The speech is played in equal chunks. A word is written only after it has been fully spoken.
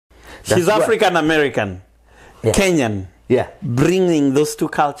She's African American, yeah. Kenyan. Yeah. Bringing those two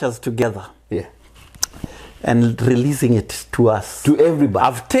cultures together. Yeah. And releasing it to us. To everybody.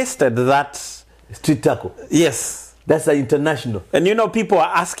 I've tasted that. Street taco. Yes. That's an international. And you know, people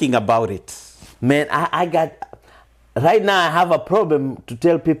are asking about it. Man, I got... Right now, I have a problem to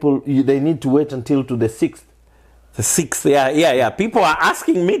tell people they need to wait until to the 6th. The 6th, yeah. People are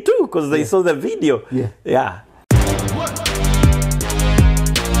asking me too because they saw the video. Yeah.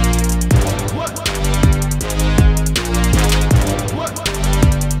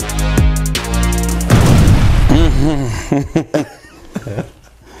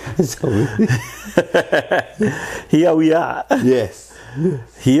 Here we are. Yes.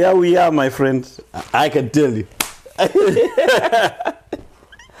 Here we are, my friend. I can tell you.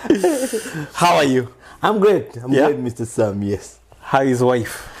 How are you? I'm great. I'm great, Mr. Sam, yes. How is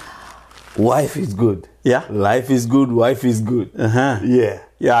wife? Wife is good. Yeah? Life is good, wife is good. Yeah.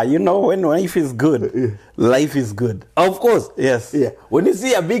 Yeah, you know, when wife is good, life is good. Of course. Yes. Yeah. When you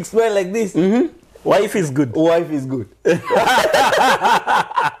see a big smile like this, wife is good. Wife is good.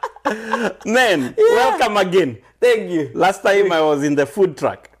 Man, welcome again. Thank you. Last time I was in the food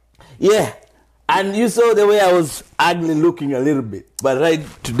truck. Yeah. And you saw the way I was ugly looking a little bit. But right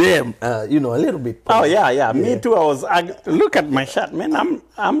today, a little bit. Oh, yeah. Me too. I was look at my shirt, man.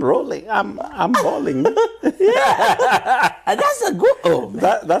 I'm rolling. I'm balling. Yeah. And that's a good. Oh,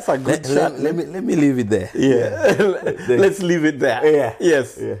 man. That's a good shirt. Let me leave it there. Yeah. Let's leave it there. Yeah.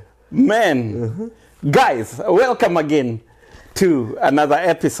 Yes. Yeah. Man, guys, welcome again to another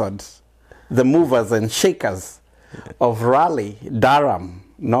episode, the movers and shakers of Raleigh, Durham,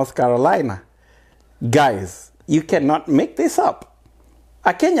 North Carolina. Guys, you cannot make this up.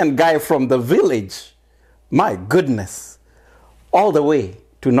 A Kenyan guy from the village, my goodness, all the way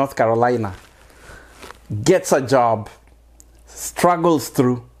to North Carolina, gets a job, struggles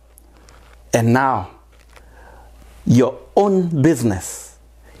through, and now your own business.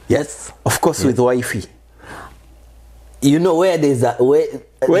 Yes. Of course, with wifey. You know where there's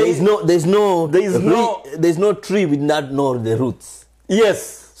no tree without no the roots.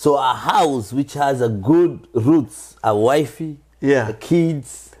 Yes. So a house which has a good roots, a wifey, a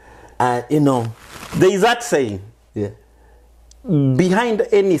kids, and there is that saying. Yeah. Behind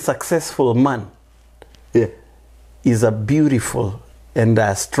any successful man, is a beautiful and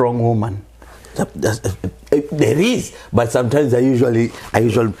a strong woman. There is, but sometimes I usually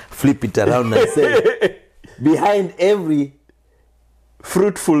flip it around and say, behind every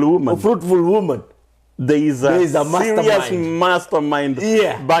fruitful woman, there is a serious mastermind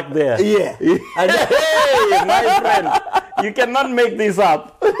back there. Yeah. And hey, my friend, you cannot make this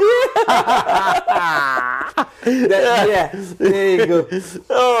up. There you go.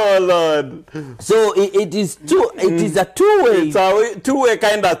 Oh Lord. So it is a two-way. It's a two-way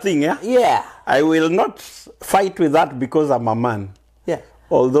kind of thing, yeah? Yeah. I will not fight with that because I'm a man. Yeah.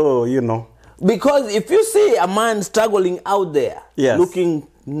 Although, Because if you see a man struggling out there, looking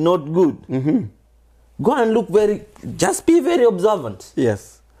not good, go and look just be very observant.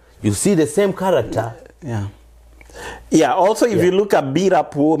 Yes. You see the same character. Yeah. Yeah, also if you look at beat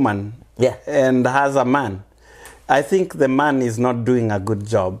up woman and has a man, I think the man is not doing a good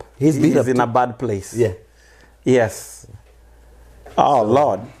job. He's in a bad place. Yeah. Yes. Oh,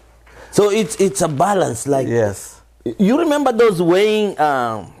 Lord. So it's a balance. Like, yes. You remember those weighing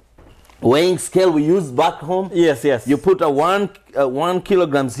scale we used back home? Yes. You put a 1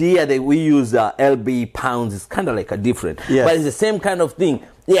 kilograms here, we use LB pounds. It's kind of like a different. Yes. But it's the same kind of thing.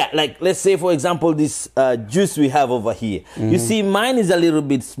 Yeah, like let's say, for example, this juice we have over here. You see, mine is a little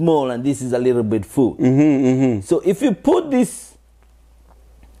bit small and this is a little bit full. So if you put this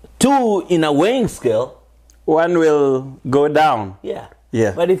two in a weighing scale, one will go down. Yeah.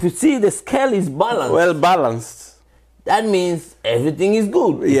 But if you see the scale is balanced. Well balanced. That means everything is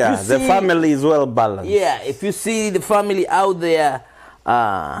good. Yeah, the family is well balanced. Yeah, if you see the family out there,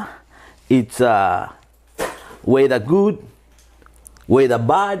 it's whether good, whether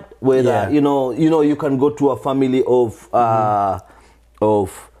bad, whether you can go to a family of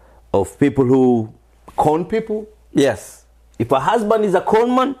people who con people. Yes. If a husband is a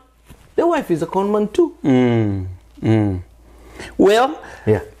con man, the wife is a con man too. Well,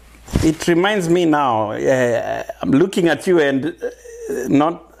 it reminds me now, I'm looking at you, and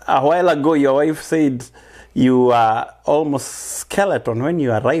not a while ago your wife said you are almost skeleton when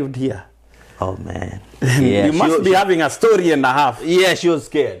you arrived here. Oh man. You must be having a story and a half. Yeah, she was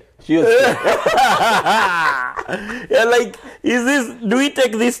scared. She was scared. Yeah, like, do we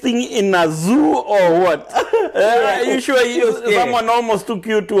take this thing in a zoo or what? Are you sure someone almost took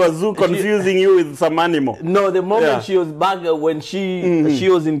you to a zoo confusing you with some animal? No, the moment she was back, when she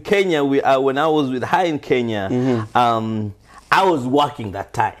was in Kenya, when I was with her in Kenya, I was working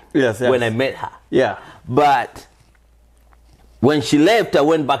that time when I met her. Yeah. But when she left, I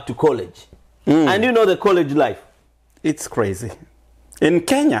went back to college. And you know the college life. It's crazy. In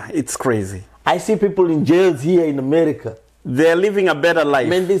Kenya, it's crazy. I see people in jails here in America. They're living a better life.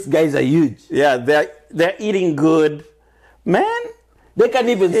 Man, these guys are huge. Yeah, they're eating good. Man. They can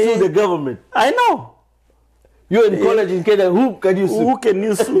even sue the government. I know. You're in college in Kenya, who can you sue? Who can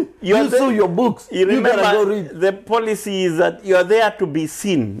you sue? You sue your books. You remember, gotta go read. the policy is that you're there to be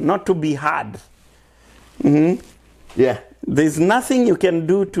seen, not to be heard. Yeah. There's nothing you can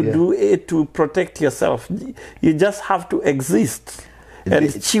do to protect yourself. You just have to exist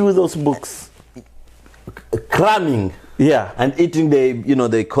and chew those books. Cramming. Yeah. And eating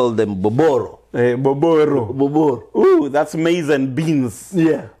they call them boboro. Boboro. Ooh, that's maize and beans.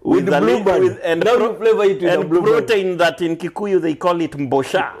 Yeah. With the blueband. And flavor it with protein that in Kikuyu they call it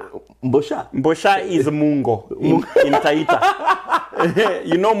mbosha. Mbosha? Mbosha is mungo in Taita.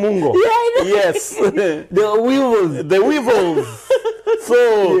 You know mungo? Yeah, I know. Yes. The weevils. The weevils.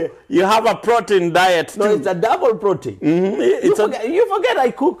 So you have a protein diet. No, it's a double protein. You forget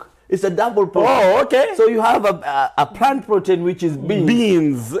I cook. It's a double protein. Oh, okay. So you have a plant protein, which is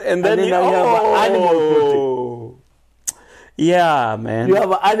beans. And then you have an animal protein. Yeah, man. You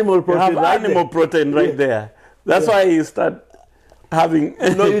have an animal protein. You have animal protein right there. That's why you start having...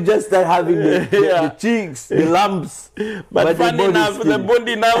 No, you just start having the cheeks, the lumps. But funny enough, the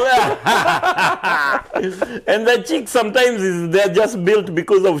body now... And the cheeks sometimes, they're just built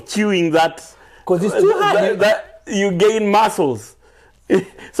because of chewing that... Because it's too hard. You gain muscles.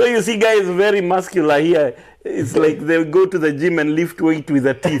 So you see guys very muscular here. It's like they'll go to the gym and lift weight with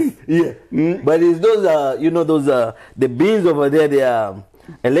the teeth. But it's those, the beans over there, they are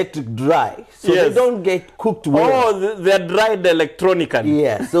electric dry. So they don't get cooked well. Oh, they're dried electronically.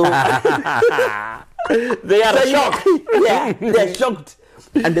 Yeah, so... They are shocked. Yeah, they're shocked.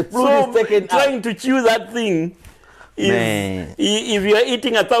 And the food is taken trying to chew that thing... If you're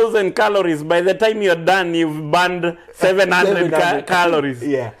eating 1,000 calories, by the time you're done, you've burned 700 calories.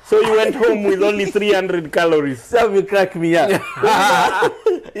 Yeah. So you went home with only 300 calories. So you crack me up.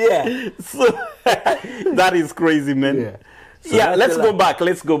 Yeah. So that is crazy, man. Yeah. So let's go back.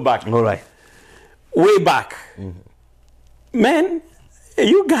 Let's go back. All right. Way back. Man,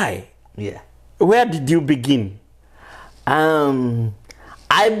 you guy. Yeah. Where did you begin?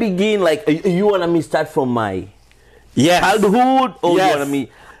 I begin you want me start from my childhood, or you want me?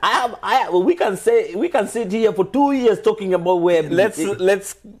 We can sit here for 2 years talking about where.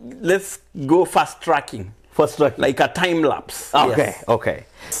 Let's go fast tracking. Like a time lapse. Okay.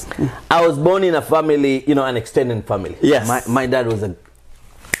 I was born in a family, an extended family. Yes. My dad was a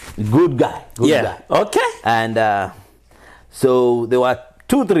good guy. Good guy. Okay. And so there were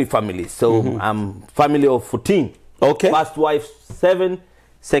 2-3 families. So I'm family of 14. Okay. First wife 7,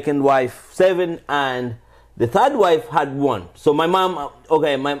 second wife 7, and the third wife had 1. So my mom,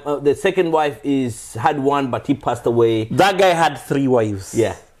 the second wife had 1, but he passed away. That guy had 3 wives.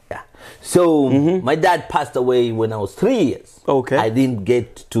 Yeah. So my dad passed away when I was 3 years. Okay. I didn't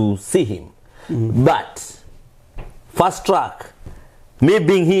get to see him. But fast track, me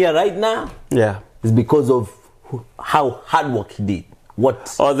being here right now, is because of how hard work he did.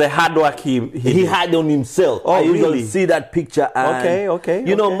 The hard work he had on himself. Oh, I usually really? see that picture. And Okay.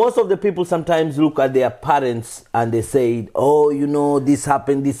 You know, most of the people sometimes look at their parents and they say, "Oh, this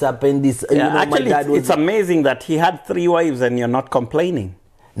happened, this happened, this." Actually, my dad was... it's amazing that he had 3 wives and you're not complaining.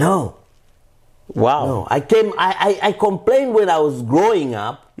 No. Wow. No, I complained when I was growing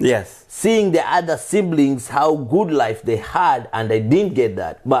up. Yes. Seeing the other siblings, how good life they had, and I didn't get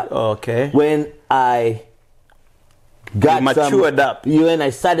that. But when I matured up. When I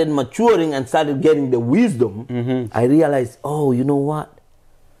started maturing and started getting the wisdom, I realized, you know what?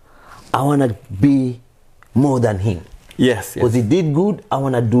 I want to be more than him. Yes. Because he did good, I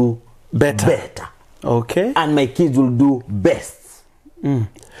want to do better. Okay. And my kids will do best.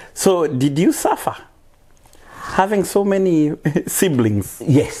 So did you suffer having so many siblings?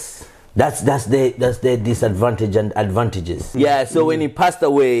 Yes. That's the disadvantage and advantages. Yeah, so when he passed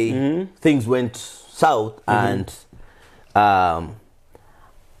away, things went south, and that's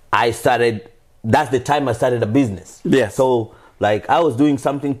the time I started a business. Yes. So I was doing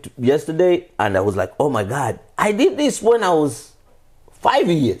something yesterday, and I was like, oh my God, I did this when I was 5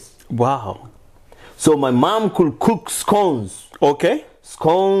 years. Wow. So my mom could cook scones. Okay.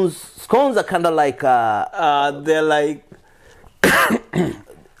 Scones. Scones are kind of like they're like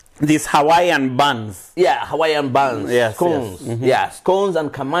these Hawaiian buns. yeah, Hawaiian buns. Yes, scones. yes. Yeah, scones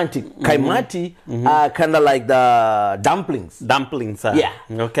and kaimati. Kaimati are kind of like the dumplings. Dumplings. Yeah.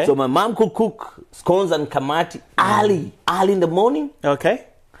 Okay. So my mom could cook scones and kaimati early in the morning, okay.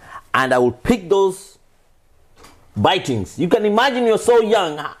 and I would pick those bitings. You can imagine you're so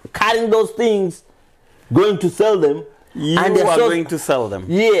young, carrying those things, going to sell them. You and are going to sell them.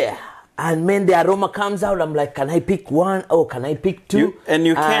 Yeah. And when the aroma comes out, I'm like, can I pick one? Oh, can I pick two?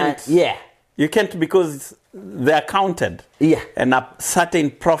 You can't. Yeah. You can't because they're counted. Yeah. And a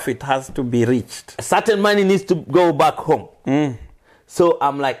certain profit has to be reached. A certain money needs to go back home. So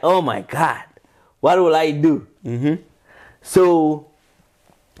I'm like, oh my God, what will I do? So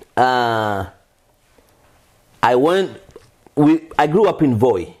I grew up in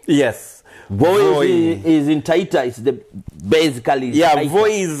Voi. Yes. Voi is in Taita. It's basically Yeah, Taita. Voi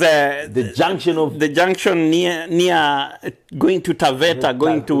is the junction of the junction near going to Taveta,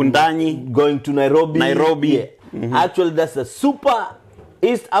 going to Undanyi, going to Nairobi. Yeah. Actually, that's a super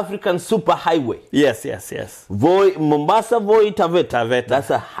East African super highway. Yes. Voi, Mombasa, Voi, Taveta. That's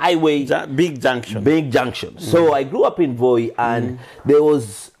a highway. Big junction. Big junction. So I grew up in Voi, and there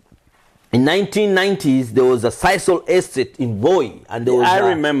was. In 1990s, there was a sisal estate in Voi, and there was I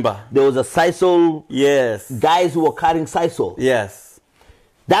remember. There was a sisal Yes. guys who were carrying sisal. Yes.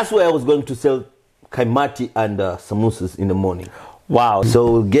 That's where I was going to sell kaimati and samosas in the morning. Wow.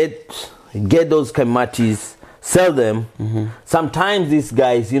 So get those kaimatis, sell them. Sometimes these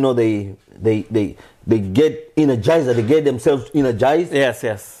guys, they get energized. They get themselves energized.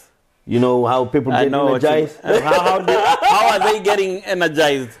 Yes. You know how people get energized? How are they getting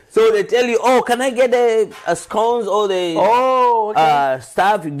energized? So they tell you, oh, can I get a scones or the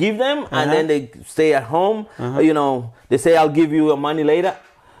stuff? You give them, and then they stay at home. They say, I'll give you your money later.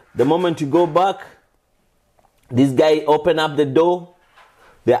 The moment you go back, this guy open up the door.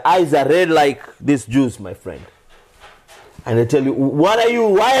 Their eyes are red like this juice, my friend. And they tell you, why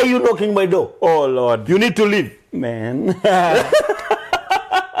are you knocking my door? Oh, Lord. You need to leave. Man.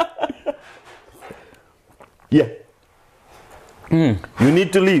 Yeah. You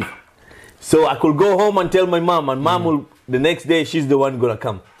need to leave. So I could go home and tell my mom, and mom will, the next day, she's the one gonna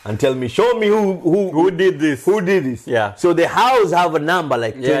come and tell me, show me who did this. Who did this? Yeah. So the house have a number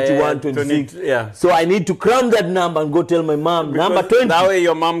like 21, 26. Yeah. So I need to cram that number and go tell my mom, Because number 20. That way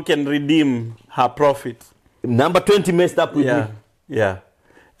your mom can redeem her profit. Number 20 messed up with me. Yeah.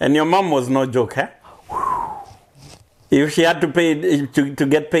 And your mom was no joke, huh? If she had to pay to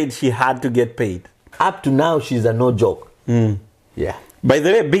get paid, she had to get paid. Up to now, she's a no joke. Yeah. By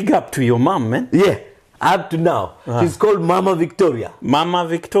the way, big up to your mom, man. Yeah. Up to now. She's called Mama Victoria. Mama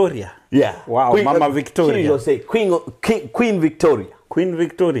Victoria. Yeah. Wow, Mama Victoria. She will say Queen Victoria. Queen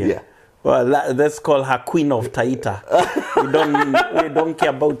Victoria. Yeah. Well, let's call her Queen of Taita. we don't care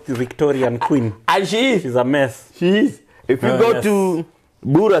about the Victorian Queen. And she is. She's a mess. She is. If you go to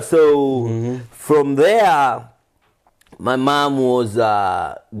Bura, so from there, my mom was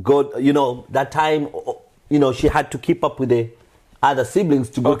that time, she had to keep up with the other siblings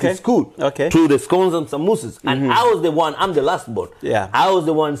to go to school. Okay. To the scones and samosas. And I was the one, I'm the last born. Yeah. I was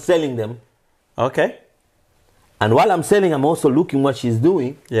the one selling them. Okay. And while I'm selling, I'm also looking what she's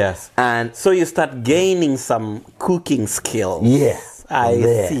doing. Yes. And so you start gaining some cooking skills. Yeah. I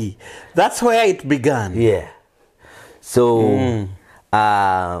see. That's where it began. Yeah. So,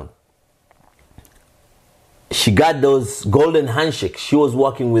 she got those golden handshakes. She was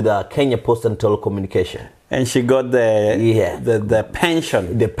working with Kenya Post and Telecommunication. And she got the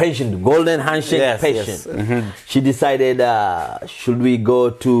pension. The pension, the golden handshake pension. Yes. She decided, should we go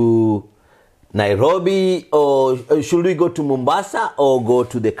to Nairobi or should we go to Mombasa or go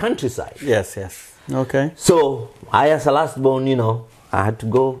to the countryside? Yes. Okay. So I, as a last born, I had to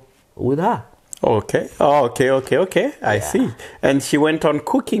go with her. Okay. I see. And she went on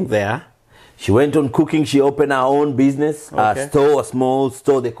cooking there. She went on cooking. She opened her own business, a small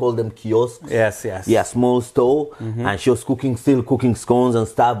store. They call them kiosks. Yes. Yeah, small store. And she was still cooking scones and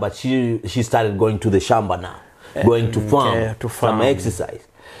stuff. But she started going to the shamba now, going to farm, some exercise.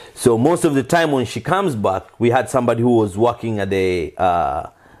 So most of the time when she comes back, we had somebody who was working at the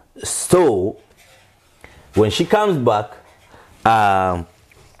store. When she comes back,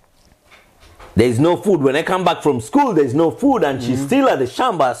 there's no food. When I come back from school, there's no food, and she's still at the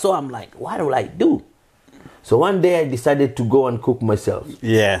shamba. So I'm like, what will I do? So one day I decided to go and cook myself.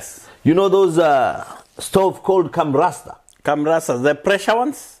 Yes. You know those stove called Kamrasta? Kamrasta, the pressure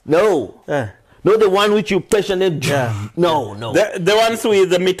ones? No. Not the one which you press and then Yeah. no. The ones with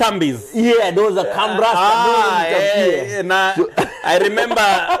the mitambis. Yeah, those are cambras. I remember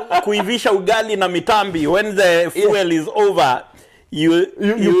kuivisha ugali na mitambi. When the fuel is over, you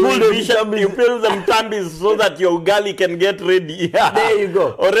pull the mitambis so that your ugali can get ready. Yeah. There you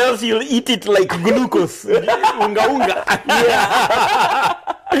go. Or else you'll eat it like glucose. Unga. Yeah.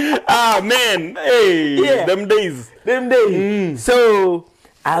 Ah man, hey, Yeah. them days. So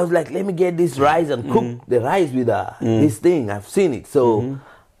I was like, let me get this rice and cook the rice with this thing. I've seen it. So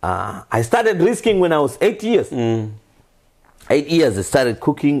I started risking when I was 8 years. 8 years I started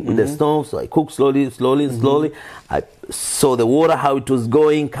cooking with the stove. So I cooked slowly. I saw the water, how it was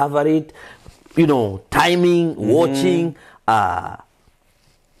going, cover it, timing, watching.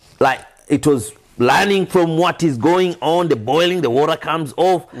 Like it was learning from what is going on, the boiling, the water comes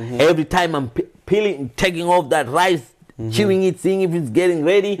off. Every time I'm peeling, taking off that rice, chewing it, seeing if it's getting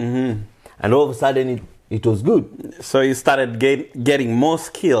ready. And all of a sudden it was good. So you started getting more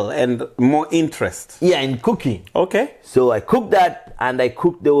skill and more interest. Yeah, in cooking. Okay. So I cooked that, and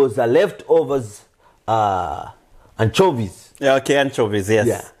there was a leftovers anchovies. Yeah, okay, anchovies, yes.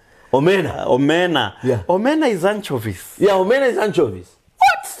 Yeah. Omena. Yeah. Omena is anchovies. Yeah, omena is anchovies.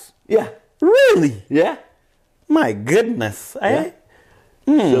 What? Yeah. Really? Yeah. My goodness. Yeah.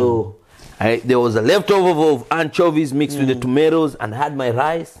 So there was a leftover of anchovies mixed with the tomatoes, and I had my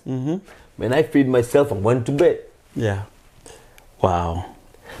rice. When I feed myself and went to bed. Yeah. Wow.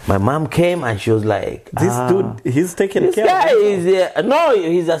 My mom came and she was like, this dude, he's taking care of himself. This guy is, no,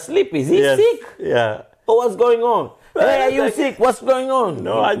 he's asleep. Is he sick? Yeah. Oh, what's going on? Hey, are you sick? What's going on?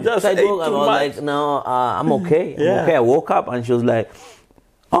 No, I just ate too much. Like, no, I'm okay. I'm Yeah. okay. I woke up and she was like,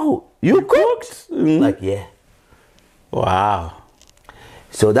 oh, you cooked? Like, yeah. Wow.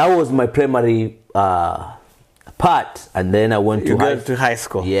 So that was my primary part, and then I went to high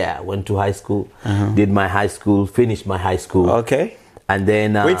school. Yeah, I went to high school, did my high school, finished my high school. Okay. And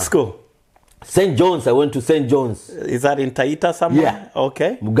then which school? St. John's. I went to St. John's. Is that in Taita somewhere? Yeah.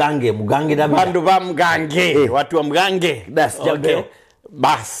 Okay. Mugange Bandu ba Mugange. Watu wa Mugange. That's okay.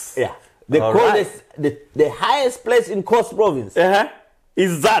 Bas. Yeah. They call this the highest place in Coast Province.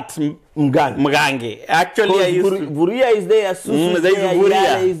 Is that Mugange? Mugange. Actually, I used Buria is there. Susu is there.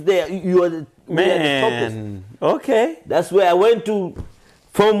 Yale is there. You are the man. Okay. That's where I went to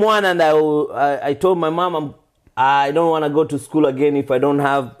Form 1, and I told my mom I don't want to go to school again if I don't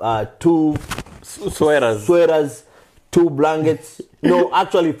have 2 sweaters, 2 blankets. No,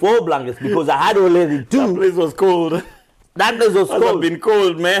 actually 4 blankets, because I had already 2. That place was cold. That place was cold. Must have been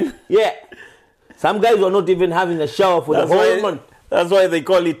cold, man. Yeah. Some guys were not even having a shower for the whole month. That's why they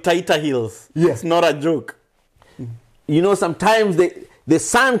call it Taita Hills. Yeah. It's not a joke. Sometimes the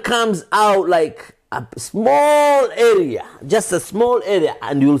sun comes out like a small area, just a small area,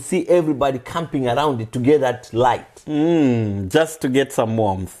 and you'll see everybody camping around it to get that light. Just to get some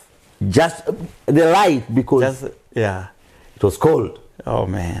warmth. Just the light, because it was cold. Oh,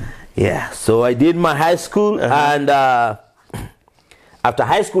 man. Yeah, so I did my high school, and after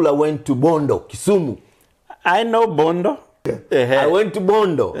high school, I went to Bondo, Kisumu. I know Bondo. I went to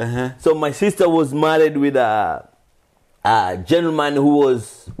Bondo. So my sister was married with a gentleman who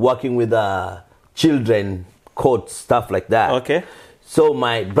was working with children, court, stuff like that. Okay. So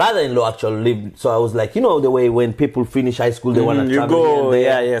my brother-in-law actually lived. So I was like, the way when people finish high school, they want to travel. You go,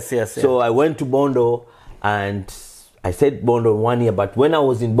 yes. So I went to Bondo, and I stayed Bondo 1 year. But when I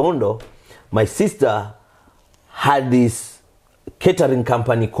was in Bondo, my sister had this catering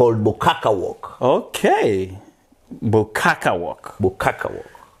company called Bokaka Walk. Okay. Bokaka Walk.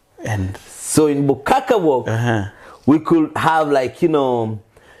 And so in Bokaka Walk, we could have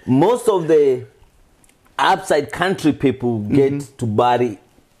most of the outside country people get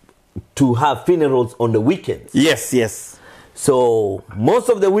to have funerals on the weekends. Yes. So most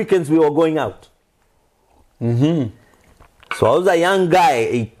of the weekends we were going out. So I was a young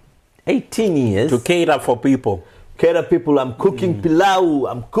guy, 18 years. To cater for people. I'm cooking pilau.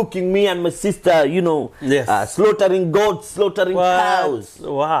 I'm cooking, me and my sister, slaughtering goats, slaughtering cows.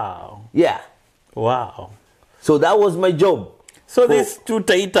 Wow. Yeah. Wow. So that was my job. So these 2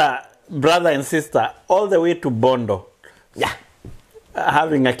 Taita, brother and sister, all the way to Bondo. Yeah.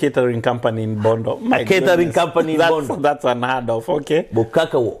 Having a catering company in Bondo. Catering company in Bondo. That's unheard of, okay?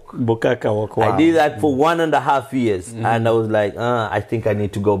 Bokaka Walk. Wow. I did that for 1.5 years. And I was like, I think I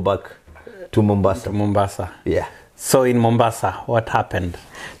need to go back to Mombasa. Yeah. So in Mombasa, what happened?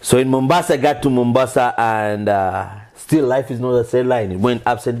 So in Mombasa, I got to Mombasa, and still life is not the same line. It went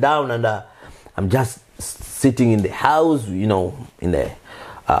ups and down, and I'm just sitting in the house, in the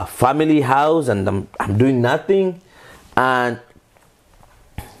family house, and I'm doing nothing. And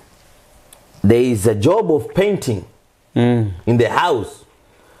there is a job of painting in the house.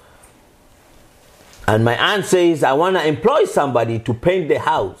 And my aunt says, I want to employ somebody to paint the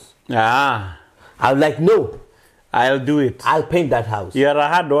house. Ah. I was like, no. I'll do it. I'll paint that house. You're a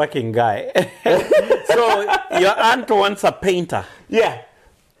hard-working guy. So your aunt wants a painter. Yeah.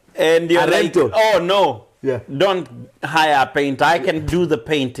 And you're A like, rental. oh, no. Yeah. Don't hire a painter. I can do the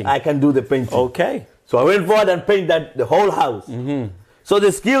painting. I can do the painting. Okay. So I went forward and painted the whole house. So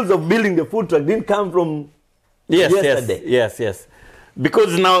the skills of building the food truck didn't come from yesterday. Yes.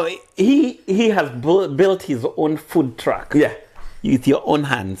 Because now he has built his own food truck. Yeah. With your own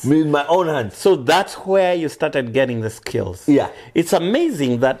hands. With my own hands. So that's where you started getting the skills. Yeah. It's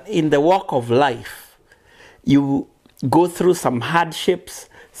amazing that in the walk of life, you go through some hardships,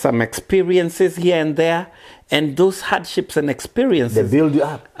 some experiences here and there, and those hardships and experiences They build you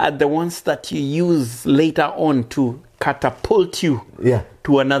up. are the ones that you use later on to catapult you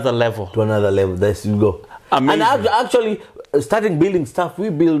to another level. To another level. There you go. Amazing. And actually, starting building stuff, we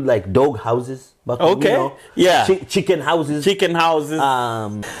build like dog houses. Okay. Yeah. Chicken houses. Chicken houses.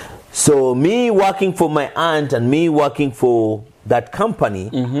 So me working for my aunt and me working for that company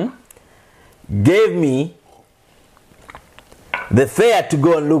gave me the fare to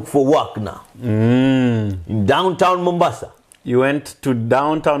go and look for work now. In downtown Mombasa. You went to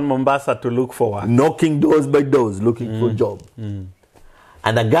downtown Mombasa to look for work. Knocking doors by doors, looking for a job.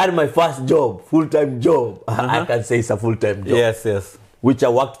 And I got my first job, full-time job. I can say it's a full-time job. Yes. Which I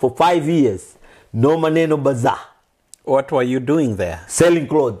worked for 5 years. No Maneno Bazaar. What were you doing there? Selling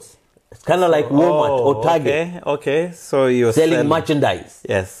clothes. It's kind of like Walmart or Target. Okay. So you're selling merchandise.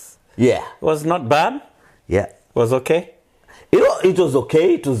 Yes. Yeah. It was not bad? Yeah. It was okay? It was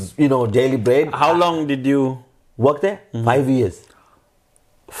okay. It was, daily bread. How long did you work there? 5 years.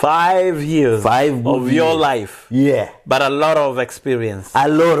 5 years 5 of your life. Yeah. But a lot of experience. A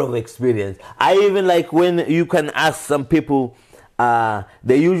lot of experience. I even like when you can ask some people,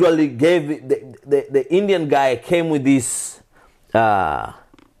 they usually gave, the Indian guy came with this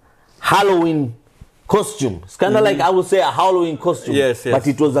Halloween costume. It's kind of like, I would say, a Halloween costume. Yes. But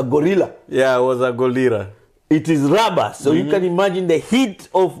it was a gorilla. Yeah, it was a gorilla. It is rubber, so you can imagine the heat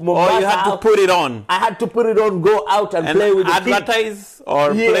of Mombasa. Oh, you had to put it on. I had to put it on, go out and play with the kids. Advertise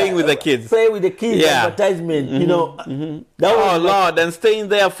or playing with the kids? Play with the kids, advertisement, That was Lord, and staying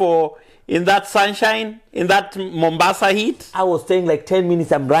there in that sunshine, in that Mombasa heat? I was staying like 10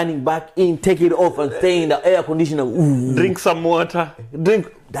 minutes, I'm running back in, take it off and stay in the air conditioner. Ooh. Drink some water.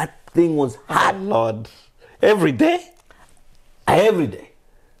 That thing was hot. Oh, Lord. Every day? Every day.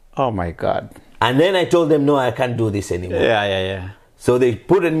 Oh, my God. And then I told them, no, I can't do this anymore. Yeah. So they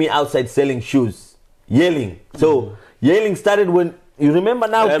put me outside selling shoes, yelling. So yelling started when, you remember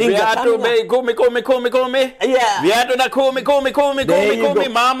now, things are coming up. Yeah. Viatu na kumi.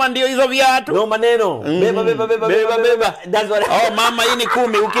 Mama ndio hizo viatu. No maneno. Beba. That's what Oh, mama hii ni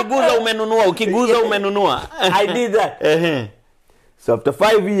 10. Ukiguza umenunua. I did that. So after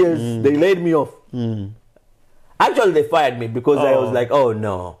 5 years, they laid me off. Actually, they fired me because I was like, oh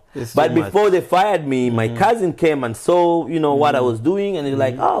no. But before they fired me, my cousin came and saw, what I was doing. And he's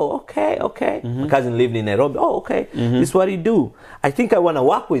like, oh, okay. My cousin lived in Nairobi. Oh, okay. This is what you do. I think I want to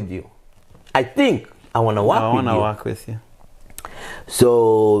work with you. I want to work with you.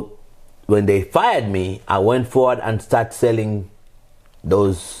 So when they fired me, I went forward and started selling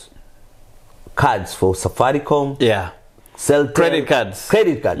those cards for Safaricom. Yeah. Sell credit cards.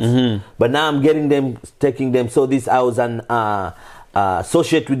 But now I'm taking them. So I was an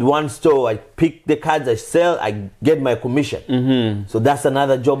associate with one store. I pick the cards, I sell, I get my commission. So that's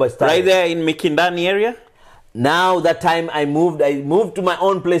another job I started. Right there in Mikindani area? Now that time I moved to my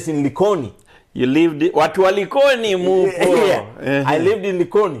own place in Likoni. You lived, watu wa Likoni moved. Yeah. I lived in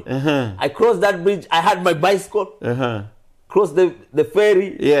Likoni. I crossed that bridge, I had my bicycle, crossed the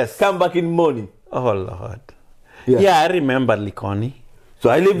ferry, come back in the morning. Oh Lord. Yeah, I remember Likoni. So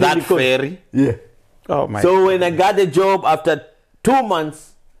I lived that in Likoni. Ferry. Yeah. Oh my. So when I got the job after 2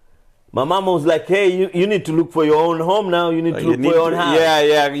 months, my mama was like, hey, you need to look for your own home now. You need to look for your own house.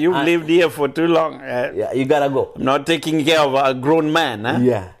 Yeah. You've lived here for too long. Yeah, you gotta go. I'm not taking care of a grown man, huh?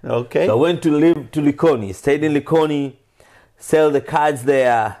 Yeah. Okay. So I went to live to Likoni, stayed in Likoni, sell the cards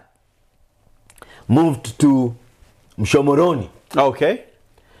there, moved to Mshomoroni. Okay.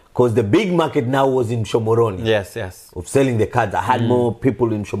 Because the big market now was in Mshomoroni. Yes. Of selling the cards. I had more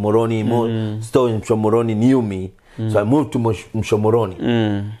people in Mshomoroni, more stores in Mshomoroni knew me. So I moved to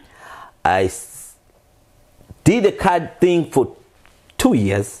Mshomoroni. I did the card thing for 2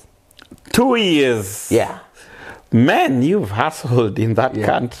 years. 2 years? Yeah. Man, you've hustled in that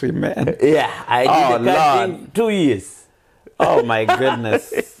country, man. Yeah, I did the card thing 2 years. Oh my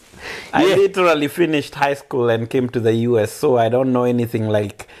goodness. I literally finished high school and came to the US, so I don't know anything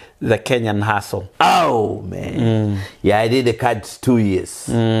like the Kenyan hustle. Oh, man. Yeah, I did the card 2 years.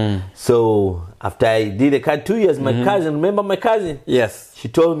 So after I did the card 2 years, my cousin, remember my cousin? Yes. She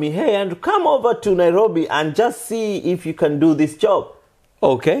told me, hey, Andrew, come over to Nairobi and just see if you can do this job.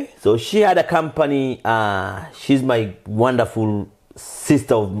 Okay. So she had a company. She's my wonderful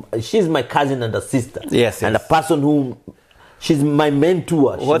sister. She's my cousin and a sister. Yes. And a person who, she's my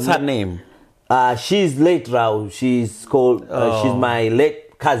mentor. What's her name? She's late Rao. She's called, she's my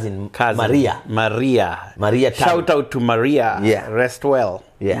late cousin. Maria. Maria. Shout out to Maria. Yeah. Rest well.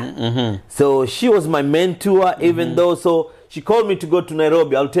 Yeah. So she was my mentor, even though, so she called me to go to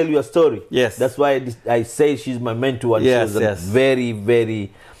Nairobi. I'll tell you a story. Yes. That's why I say she's my mentor. And yes, she was a very,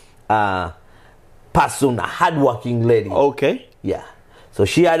 very person, a hardworking lady. Okay. Yeah. So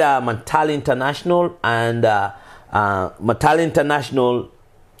she had a Matale International and Matale International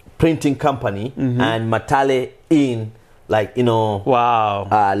printing company and Matale in, like, you know,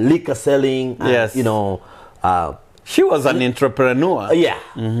 wow, liquor selling. And, yes. You know, she was an entrepreneur. Yeah.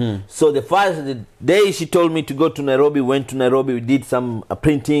 So the day she told me to go to Nairobi, went to Nairobi, we did some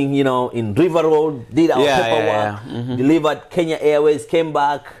printing, you know, in River Road, did our paperwork, delivered Kenya Airways, came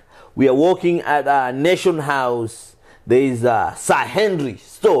back. We are working at Nation House. There is Sir Henry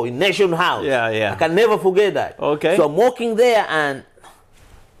store in Nation House. Yeah. I can never forget that. Okay. So I'm walking there and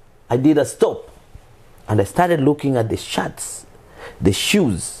I did a stop. And I started looking at the shirts, the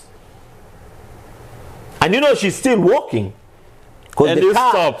shoes. And you know, she's still walking. And you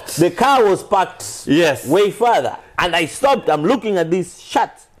stopped. The car was parked way further. And I stopped. I'm looking at these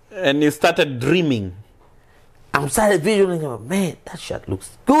shirts. And you started dreaming. I started visualizing, man, that shirt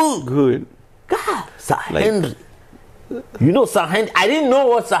looks good. Good. God, Sir Henry. You know Sir Henry? I didn't know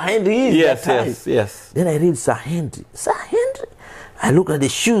what Sir Henry is. Yes. Then I read Sir Henry. Sir Henry. I looked at the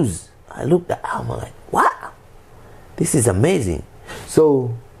shoes. I looked at, I'm like, wow, this is amazing.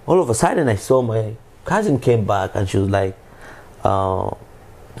 So all of a sudden I saw my cousin came back and she was like,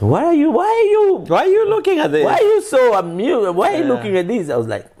 why are you looking at this? Why are you so amused? Why are you looking at this? I was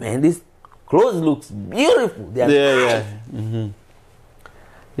like, man, this clothes looks beautiful. They are nice. You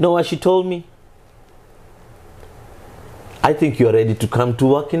know what she told me? I think you're ready to come to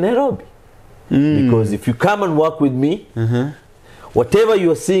work in Nairobi. Because if you come and work with me, whatever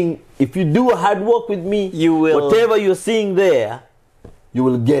you're seeing, if you do hard work with me, you will. Whatever you're seeing there, you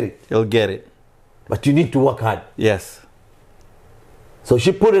will get it. You'll get it. But you need to work hard. Yes. So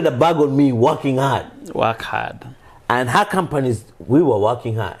she put a bag on me, working hard. Work hard. And her companies, we were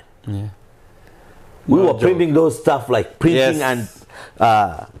working hard. Yeah. We were printing those stuff like printing and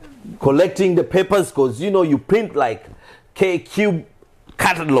collecting the papers, because, you know, you print like K-Cube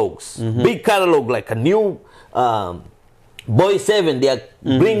catalogs, big catalog, like a new Boy 7. They are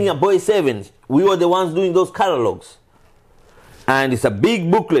bringing a Boy 7. We were the ones doing those catalogs. And it's a big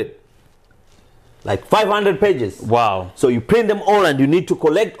booklet, like 500 pages. Wow. So you print them all and you need to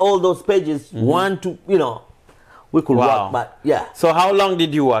collect all those pages. One to, you know, we could work, but yeah. So how long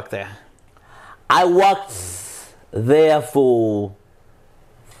did you work there? I worked there for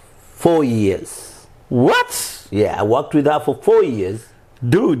 4 years. What? Yeah, I worked with her for 4 years.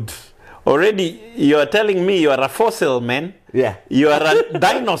 Dude, already you're telling me you're a fossil, man. Yeah. You are a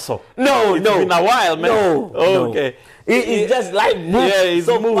dinosaur. No. It's been a while, man. No. Okay. It's just like moves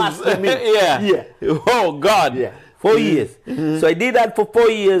so fast to me. Yeah. Oh, God. Yeah. 4 years. So I did that for 4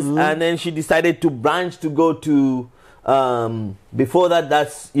 years, and then she decided to branch to go to, before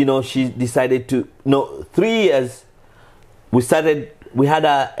that, you know, she decided to, 3 years, we had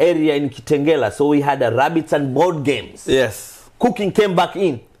an area in Kitengela, so we had a rabbits and board games. Yes. Cooking came back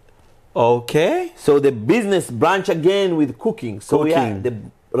in. Okay. So the business branch again with cooking. So we had the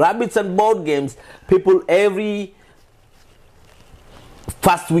rabbits and board games. People every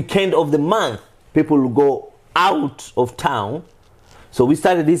first weekend of the month, people will go out of town. So we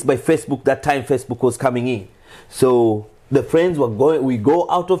started this by Facebook. That time Facebook was coming in. So the friends were going, we go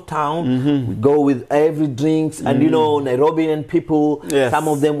out of town, we go with every drinks, and you know, Nairobian people, some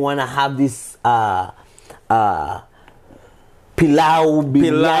of them want to have this pilau,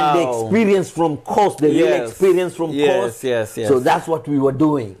 biryani experience from coast, the real experience from coast. Yes. So that's what we were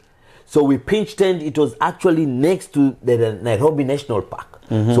doing. So we pitched tent. It was actually next to the Nairobi National Park.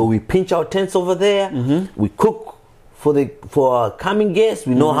 So we pitch our tents over there. We cook for our coming guests.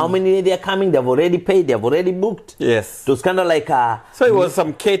 We know how many they are coming. They've already paid. They've already booked. Yes. It was kind of like a... So it was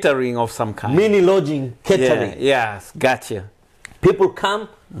some catering of some kind. Mini lodging catering. Yes, gotcha. People come.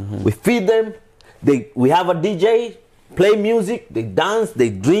 We feed them. We have a DJ. play music, they dance, they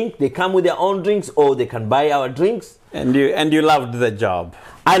drink, they come with their own drinks, or they can buy our drinks. And you loved the job.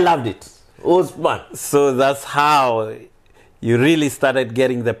 I loved it. It was fun. So that's how you really started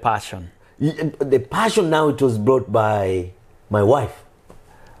getting the passion. The passion now, it was brought by my wife.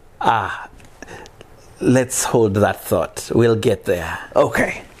 Let's hold that thought. We'll get there.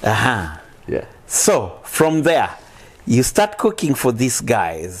 Okay. Yeah. So from there, you start cooking for these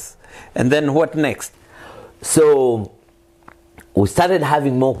guys. And then what next? So we started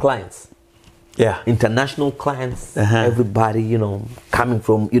having more clients. Yeah. International clients. Everybody, coming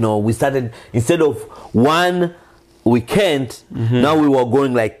from, we started, instead of one weekend, now we were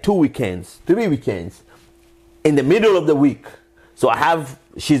going like 2 weekends, 3 weekends in the middle of the week. So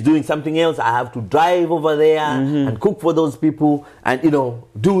she's doing something else. I have to drive over there and cook for those people and,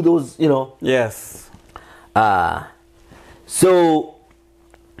 do those, Yes. So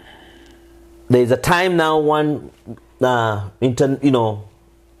there's a time now one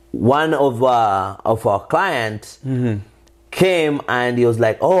of our clients came and he was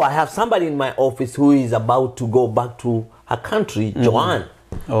like, oh, I have somebody in my office who is about to go back to her country, Joanne.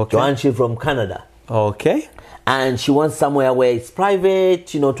 Okay. Joanne, she's from Canada. Okay. And she wants somewhere where it's private,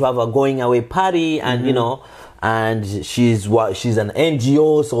 to have a going away party and, and she's an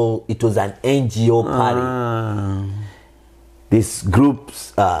NGO, so it was an NGO party. These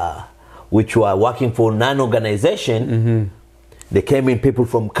groups, which were working for non-organization, they came in, people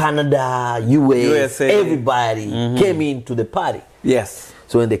from Canada, USA. Everybody came into the party. Yes.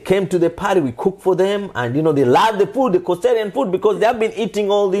 So when they came to the party, we cooked for them, and they love the food, the Coastarian food, because they have been eating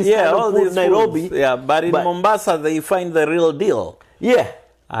all these kind of food in Nairobi. Foods. Yeah, but in Mombasa, they find the real deal. Yeah.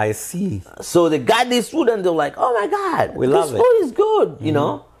 I see. So they got this food, and they're like, oh my God, this food is good,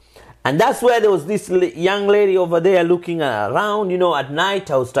 And that's where there was this young lady over there looking around, at night.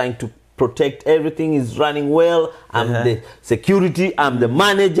 I was trying to protect everything is running well. I'm the security, I'm the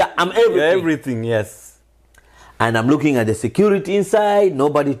manager, I'm everything. Everything, yes. And I'm looking at the security inside.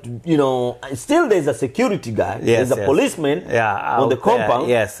 Nobody, still there's a security guy. Yes, there's a policeman on the compound.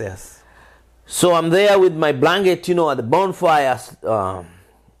 Yes, yes. So I'm there with my blanket, at the bonfire.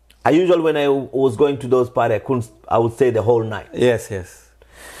 I usually, when I was going to those parties, I would stay the whole night. Yes, yes.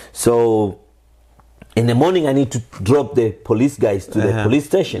 So in the morning, I need to drop the police guys to the police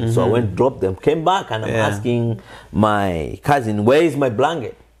station. So I went, drop them, came back, and I'm asking my cousin, where is my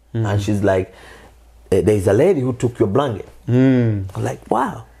blanket? And she's like, there's a lady who took your blanket. I'm like,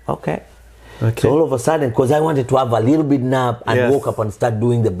 wow, okay. So all of a sudden, because I wanted to have a little bit nap and woke up and start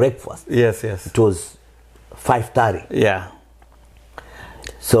doing the breakfast. Yes, yes. It was 5:30. Yeah.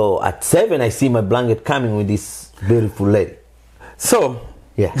 So at 7, I see my blanket coming with this beautiful lady. So,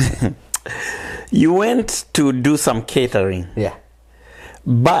 yeah. You went to do some catering. Yeah.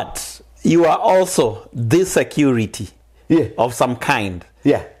 But you are also the security of some kind.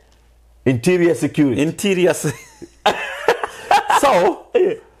 Yeah. Interior security. So,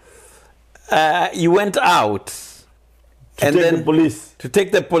 you went out to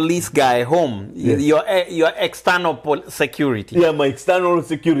take the police guy home. Yes. Your external security. Yeah, my external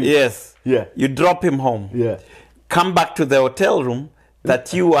security. Yes. Yeah. You drop him home. Yeah. Come back to the hotel room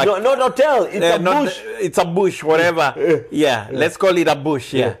that you are. No, not hotel. It's a bush. It's a bush, whatever. Yeah. Let's call it a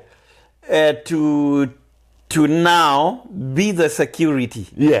bush. Yeah. To now be the security.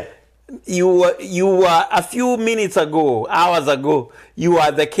 Yeah. You were a few minutes ago, hours ago, you are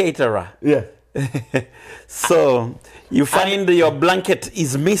the caterer. Yeah. So you find your blanket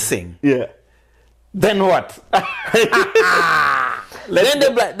is missing. Yeah. Then what? Then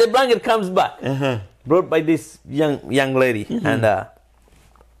the blanket comes back, brought by this young lady, and I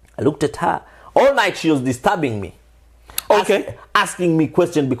looked at her. All night she was disturbing me. Okay. Asking me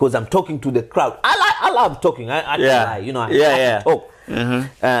questions because I'm talking to the crowd. I love talking. I can't lie. I talk.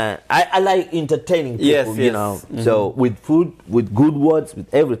 I like entertaining people, Yes. So with food, with good words,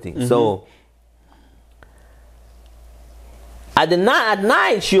 with everything. So at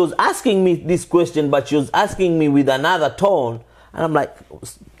night, she was asking me this question, but she was asking me with another tone. And I'm like,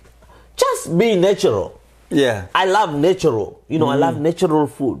 just be natural. Yeah. I love natural. I love natural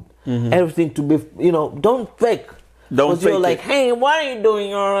food. Everything to be, don't fake. Don't fake you're like, hey, what are you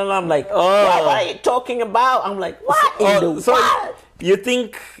doing? And I'm like, what are you talking about? I'm like, what what? You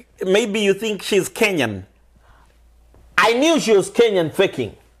think she's Kenyan? I knew she was Kenyan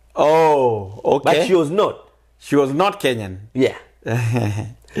faking. Oh, okay. But she was not. She was not Kenyan. Yeah.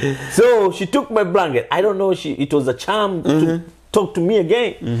 So she took my blanket. I don't know, it was a charm to talk to me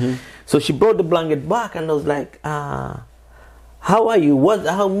again. So she brought the blanket back and I was like, how are you?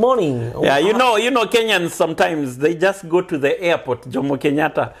 How morning? Yeah, you know, Kenyans sometimes they just go to the airport, Jomo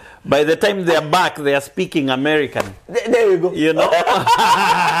Kenyatta. By the time they are back, they are speaking American. There you go. You know,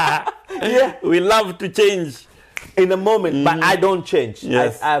 Yeah, we love to change in a moment, but I don't change.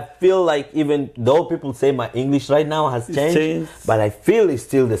 Yes. I feel like even though people say my English right now has changed, but I feel it's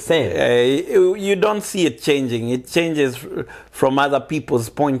still the same. You don't see it changing. It changes from other people's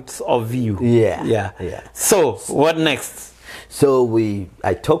points of view. Yeah. So what next? So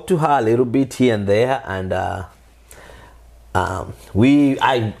I talked to her a little bit here and there, and I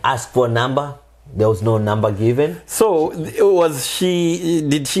asked for a number. There was no number given. So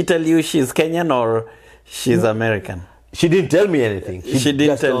did she tell you she's Kenyan or she's American? She didn't tell me anything. She didn't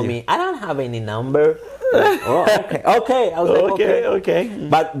just tell told you. me, I don't have any number. Oh, okay. I was like, Okay.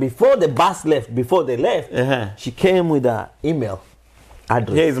 But before the bus left, before they left, she came with an email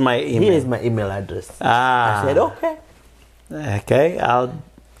address. Here's my email. Here's my email address. Ah. I said, okay. Okay,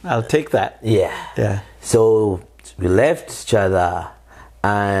 I'll take that. Yeah. So we left each other,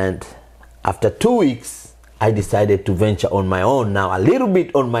 and after 2 weeks, I decided to venture on my own now, a little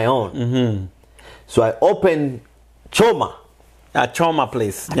bit on my own. Mm-hmm. So I opened Choma. A Choma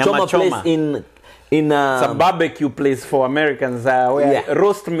place. Choma place in some barbecue place for Americans. Where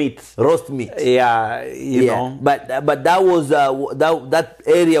roast meat. Yeah, you know. But that was that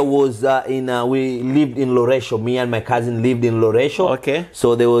area was we lived in Loresho. Me and my cousin lived in Loresho. Okay.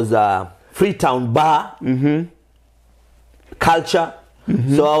 So there was a Freetown bar. Mm-hmm. Culture.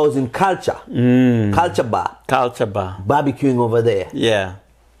 Mm-hmm. So I was in Culture. Culture bar. Barbecuing over there. Yeah.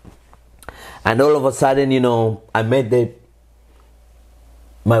 And all of a sudden, I met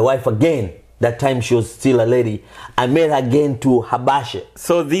my wife again. That time she was still a lady. I met her again to Habasha.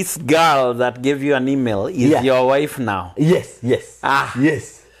 So this girl that gave you an email is your wife now? Yes. Yes.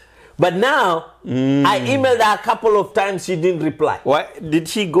 But now, I emailed her a couple of times, she didn't reply. What? Did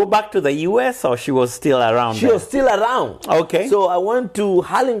she go back to the US or she was still around? She was still around. Okay. So I went to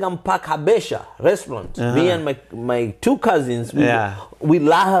Hurlingham Park Habesha restaurant. Me and my two cousins, we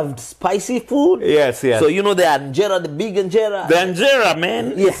loved spicy food. Yes. So the anjera, the big anjera. The anjera,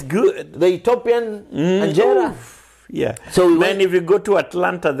 man, it's good. The Ethiopian anjera. Yeah. So then if you go to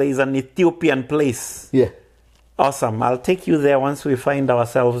Atlanta, there is an Ethiopian place. Yeah. Awesome. I'll take you there once we find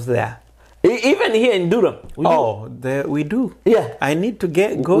ourselves there. Even here in Durham. We do. Yeah. I need to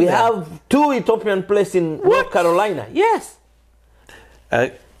go We there. have 2 Ethiopian places in North Carolina. Yes.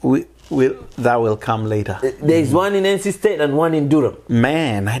 That will come later. There's one in NC State and one in Durham.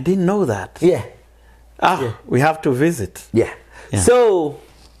 Man, I didn't know that. Yeah. We have to visit. Yeah. So,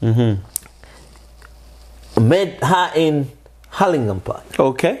 met her in Hurlingham Park.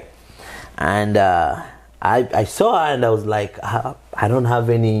 Okay. And I saw her and I was like, I don't have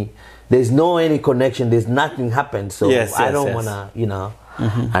there's any connection, there's nothing happened, so I don't want to,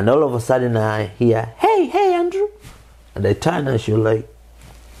 And all of a sudden I hear, hey, Andrew. And I turn and she was like,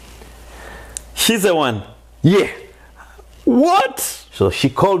 she's the one. Yeah. What? So she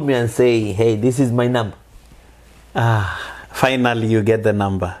called me and say, hey, this is my number. Finally you get the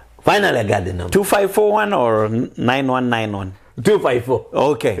number. Finally I got the number. 2541 or 9191? 254.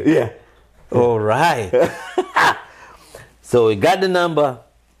 Okay. Yeah. All right. So we got the number.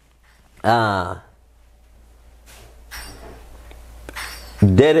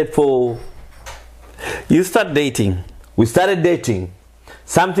 Dated for. You start dating. We started dating.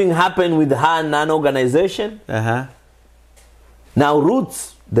 Something happened with her and an organization. Now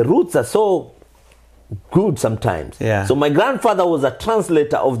the roots are so good sometimes. Yeah. So my grandfather was a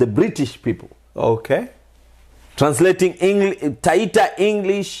translator of the British people. Okay. Translating Taita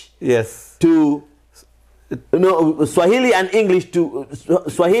English. Yes. To Swahili and English to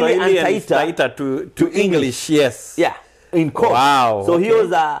Swahili and Taita to English. Yes. Yeah. In court. Wow. So he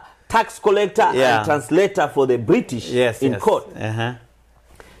was a tax collector and translator for the British in court.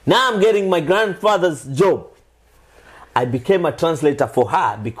 Now I'm getting my grandfather's job. I became a translator for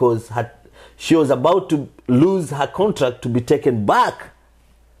her because she was about to lose her contract to be taken back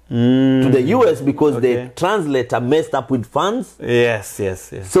to the US because the translator messed up with funds. Yes.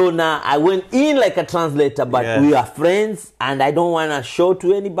 So now I went in like a translator, but we are friends and I don't want to show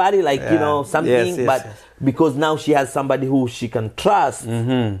to anybody something. Because now she has somebody who she can trust.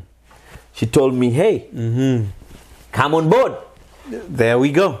 She told me, hey, come on board. There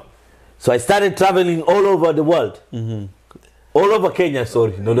we go. So I started traveling all over the world. All over Kenya,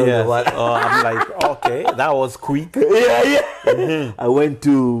 sorry. No. I'm like, okay, that was quick. I went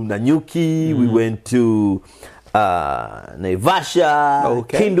to Nanyuki, we went to Naivasha,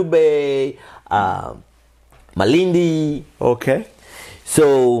 Kindu Bay, Malindi. Okay.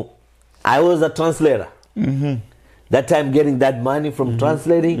 So I was a translator. that time getting that money from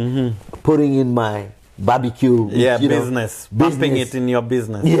translating, putting in my barbecue. Business. Pumping it in your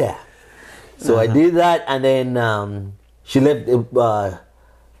business. Yeah. So I did that, and then she left.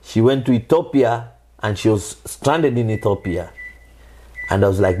 She went to Ethiopia, and she was stranded in Ethiopia. And I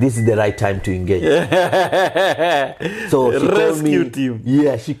was like, this is the right time to engage. So she rescue called me. team.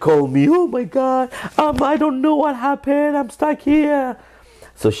 Yeah, she called me. Oh my God, I don't know what happened. I'm stuck here.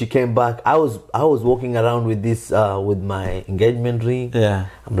 So she came back. I was walking around with this with my engagement ring. Yeah.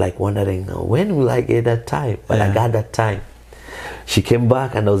 I'm like wondering, when will I get that time? But I got that time. She came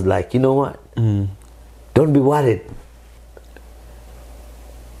back, and I was like, you know what? Don't be worried.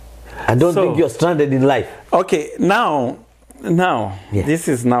 I don't think you're stranded in life. Okay, now, this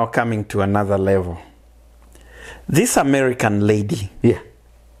is now coming to another level. This American lady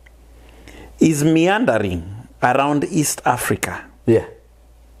is meandering around East Africa. Yeah.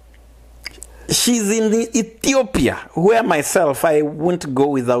 She's in Ethiopia, where myself, I wouldn't go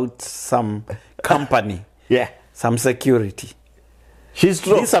without some company. Some security. She's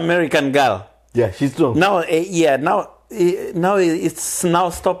strong. This American girl. Yeah, she's strong. Now, now it's now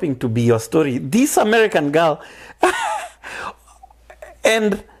stopping to be your story. This American girl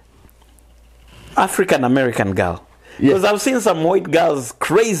and African American girl. Because I've seen some white girls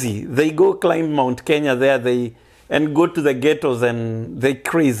crazy. They go climb Mount Kenya there, and go to the ghettos, and they're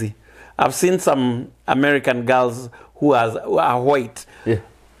crazy. I've seen some American girls who are white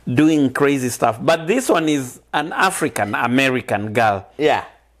doing crazy stuff. But this one is an African American girl. Yeah.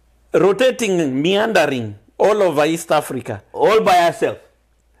 Rotating, meandering all over East Africa. All by herself.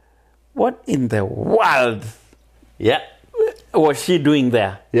 What in the world was she doing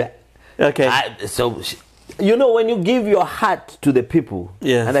there? Yeah. Okay. When you give your heart to the people,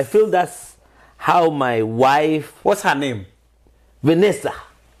 and I feel that's how my wife... What's her name? Vanessa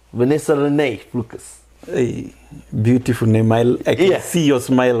Renee Lucas. Hey, beautiful name. I can see your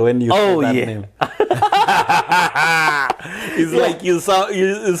smile when you say that name. It's like you saw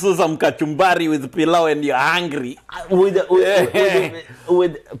some kachumbari with pilau and you're hungry. With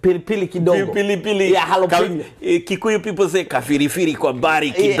pilipili kidogo. Pilipili. Yeah, jalapeno. Kikuyu people say kafirifiri kwa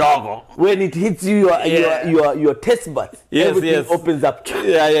bari kidogo. When it hits you, your taste buds, everything opens up.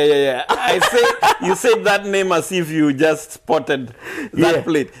 Yeah. You said that name as if you just spotted that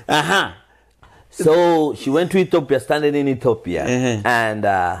plate. So she went to Ethiopia, standing in Ethiopia, and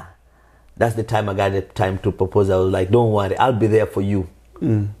that's the time I got the time to propose. I was like, don't worry, I'll be there for you.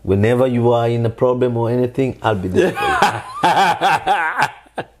 Whenever you are in a problem or anything, I'll be there for you.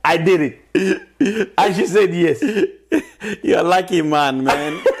 I did it. And she said yes. You're a lucky man.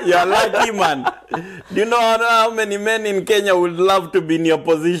 You're a lucky man. Do you know how many men in Kenya would love to be in your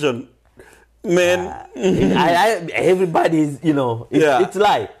position? Man. Everybody is, it's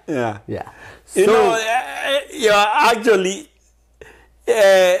life. Yeah. So, you're actually...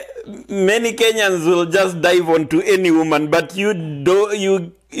 many Kenyans will just dive onto any woman, but you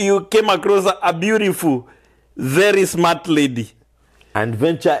came across a beautiful, very smart lady. And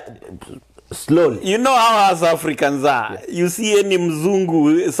venture slowly. You know how us Africans are. You see any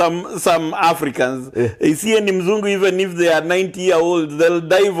mzungu, some Africans, you see any mzungu, even if they are 90-year-olds, they'll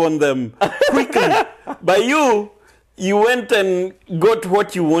dive on them quickly. But you went and got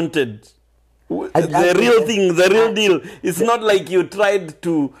what you wanted. The real thing, the real deal. It's not like you tried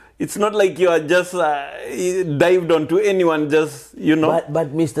to. It's not like you are just dived onto anyone. Just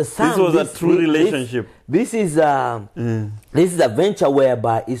But Mr. Sam, this was a true relationship. This is a venture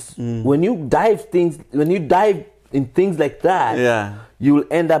whereby when you dive in things like that, you will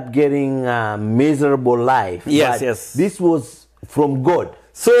end up getting a miserable life. Yes. This was from God.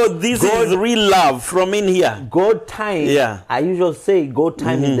 So this is real love from in here. God time. I usually say God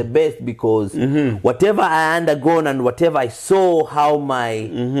time is the best because whatever I undergone and whatever I saw how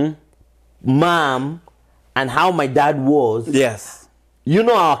my mom and how my dad was. Yes. You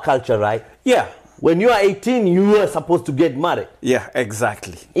know our culture, right? Yeah. When you are 18, you are supposed to get married. Yeah,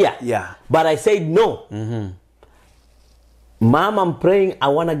 exactly. Yeah. But I said no. Mom, I'm praying I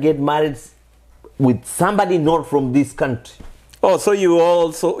want to get married with somebody not from this country. Oh, so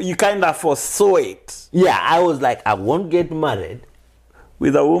you kind of foresaw it. Yeah, I was like, I won't get married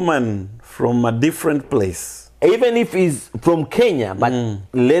with a woman from a different place. Even if he's from Kenya, but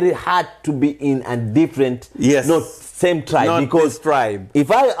let it had to be in a different, not same tribe. Not because this tribe.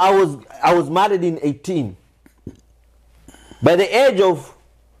 If I was married in 18, by the age of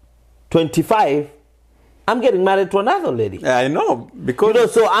 25, I'm getting married to another lady. I know,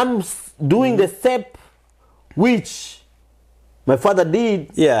 because so I'm doing the step which my father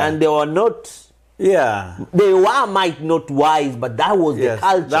did, and they were not Yeah. They might not wise, but that was the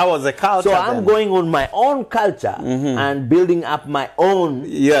culture. That was the culture. So I'm going on my own culture and building up my own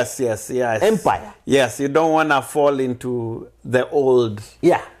empire. Yes, you don't want to fall into the old.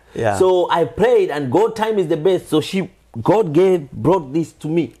 Yeah. Yeah. So I prayed, and God time is the best. So God brought this to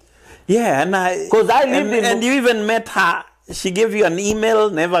me. Yeah, because I lived in, and you even met her. She gave you an email,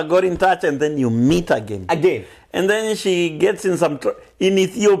 never got in touch, and then you meet again. And then she gets in in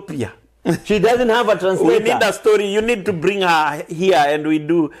Ethiopia. She doesn't have a translator. We need a story. You need to bring her here, and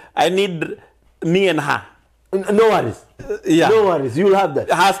I need me and her. No worries. No worries. You'll have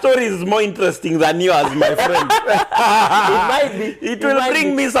that. Her story is more interesting than yours, my friend. It might be. It will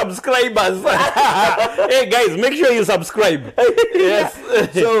bring me subscribers. Hey, guys, make sure you subscribe. Yes.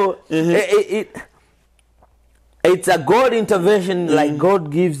 So, it's a God intervention. Like God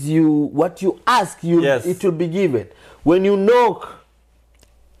gives you what you ask, it will be given. When you knock,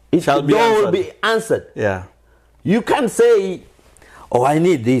 it will be answered. Yeah. You can't say, oh, I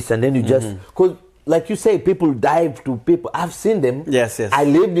need this, and then you just, because like you say, people dive to people. I've seen them. Yes. I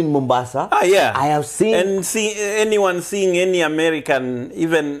lived in Mombasa. Yeah. I have seen. And anyone seeing any American,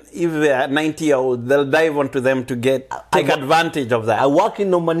 even if they are 90-year-old, they'll dive onto them to take advantage of that. I work in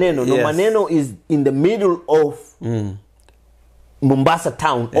Nomaneno. Nomaneno is in the middle of Mombasa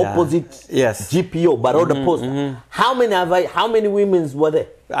town, opposite GPO, Baroda Post. How many women were there?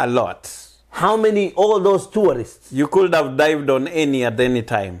 A lot. How many, all those tourists? You could have dived on any at any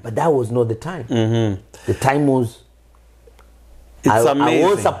time. But that was not the time. The time was, amazing. I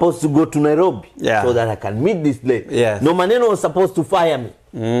was supposed to go to Nairobi so that I can meet this lady. Yes. Nomaneno was supposed to fire me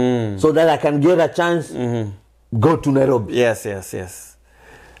so that I can get a chance go to Nairobi. Yes.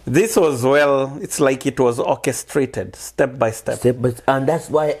 This was, it's like it was orchestrated, step by step. And that's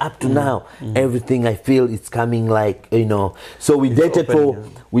why up to now, everything I feel is coming like, So we dated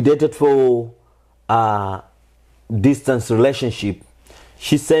for distance relationship.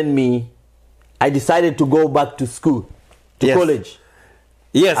 She sent me, I decided to go back to school, to college.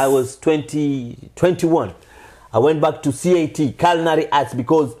 Yes. I was 21. I went back to CAT, Culinary Arts,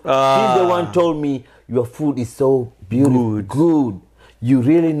 because she's the one told me, your food is so beautiful, good. You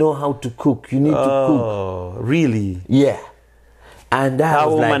really know how to cook. You need to cook. Oh, really? Yeah. And that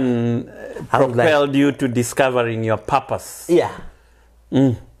woman propelled you to discovering your purpose. Yeah.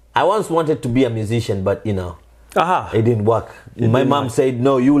 I once wanted to be a musician, but it didn't work. My mom said,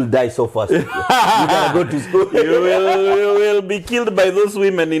 no, you will die so fast. You gotta go to school. You will be killed by those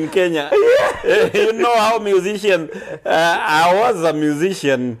women in Kenya. You know how musicians, I was a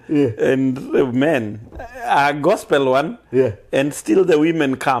musician, and man, a gospel one, and still the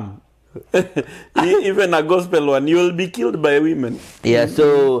women come. Even a gospel one, you will be killed by women. Yeah,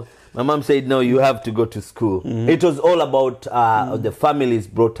 so my mom said, no, you have to go to school. It was all about the families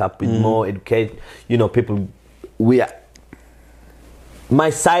brought up with more education, people. My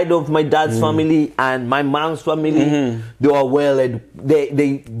side of my dad's family and my mom's family, they are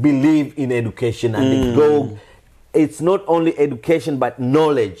they believe in education, and they go. It's not only education but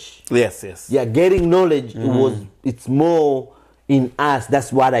knowledge. Yes. Yeah, getting knowledge it's more in us.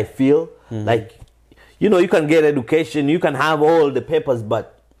 That's what I feel. Like, you can get education, you can have all the papers,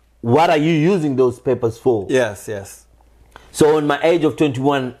 but what are you using those papers for? Yes. So on my age of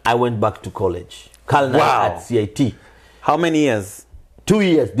 21, I went back to college. Culinary at CIT. How many years? 2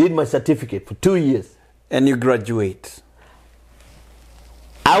 years. Did my certificate for 2 years. And you graduate?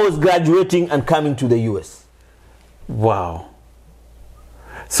 I was graduating and coming to the US. Wow.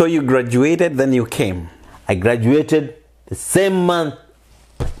 So you graduated, then you came? I graduated the same month.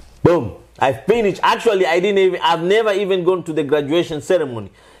 Boom. I finished. Actually, I've never even gone to the graduation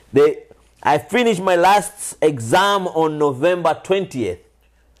ceremony. I finished my last exam on November 20th.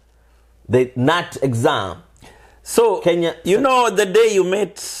 The NAT exam. So, Kenya, the day you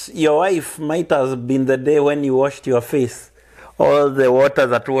met your wife might have been the day when you washed your face. All the water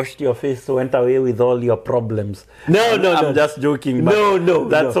that washed your face went away with all your problems. No. I'm just joking. But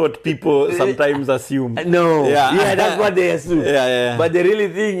that's what people sometimes assume. No. Yeah, that's what they assume. Yeah. But the really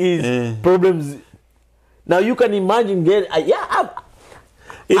thing is problems. Now you can imagine it's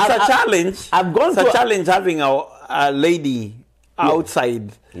a challenge. It's a challenge having a lady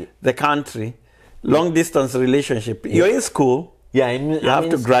outside the country, long distance relationship. You're in school. Yeah, you have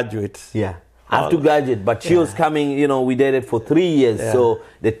to graduate. Yeah, I have to graduate. But she was coming. We dated for 3 years. Yeah. So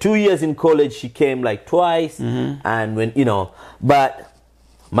the 2 years in college, she came like twice. And when but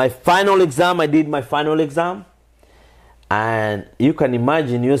my final exam, I did my final exam. And you can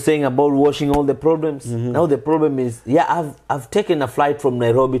imagine, you're saying about washing all the problems. Now the problem is, I've taken a flight from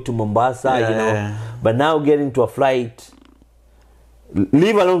Nairobi to Mombasa. But now getting to a flight.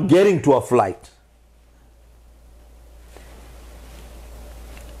 Leave alone getting to a flight.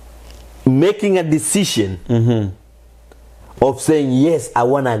 making a decision of saying, yes, I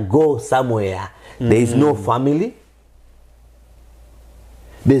want to go somewhere. There is no family.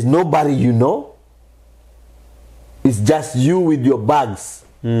 There's nobody you know. It's just you with your bags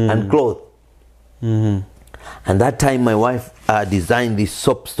and clothes. And that time my wife designed these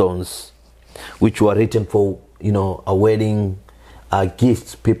soapstones, which were written for, a wedding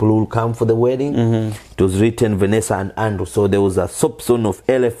gifts, people who will come for the wedding. It was written Vanessa and Andrew. So there was a soapstone of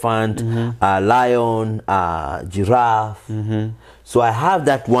elephant, a lion, a giraffe. So I have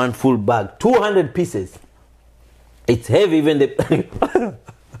that one full bag, 200 pieces. It's heavy, even the...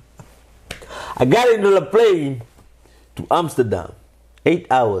 I got into the plane to Amsterdam, 8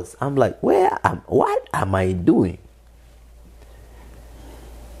 hours. I'm like, what am I doing?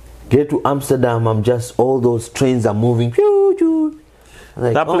 Get to Amsterdam, I'm just, all those trains are moving.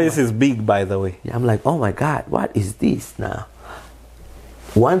 Like, that place is big, by the way. I'm like, oh my God, what is this now?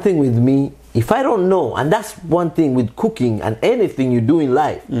 One thing with me, if I don't know, and that's one thing with cooking and anything you do in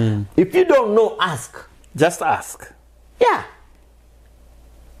life, if you don't know, ask. Just ask. Yeah.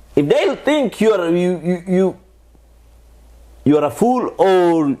 If they think you're a fool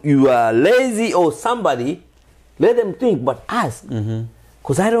or you are lazy or somebody, let them think, but ask.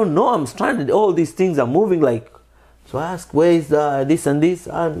 Because I don't know, I'm stranded. All these things are moving like, so ask, where is this and this?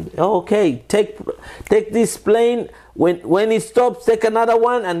 And okay, take this plane. When it stops, take another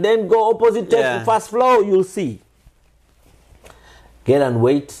one and then go opposite, take the fast flow, you'll see. Get and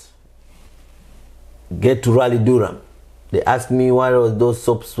wait. Get to Raleigh, Durham. They asked me why was those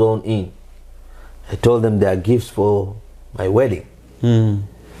soapstones in. I told them they are gifts for my wedding.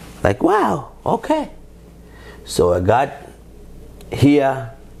 Like, wow, okay. So I got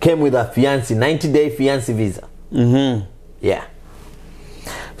here, came with a fiancé, 90-day fiancé visa. Yeah.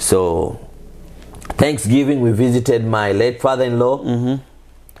 So Thanksgiving, we visited my late father-in-law,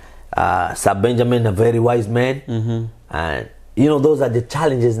 Sir Benjamin, a very wise man. And those are the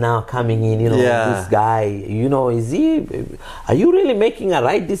challenges now coming in. This guy, are you really making a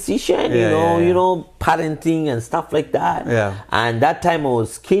right decision? Parenting and stuff like that. Yeah. And that time I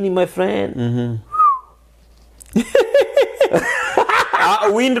was skinny, my friend.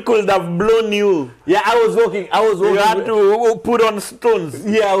 Wind could have blown you. Yeah, I was walking. You had to put on stones.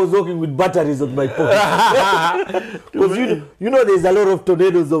 Yeah, I was walking with batteries on my pocket. Because there's a lot of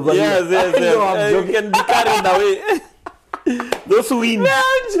tornadoes over here. Yes. You can be carried away. Those winds.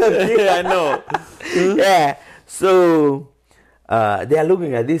 I know. Yeah. So they are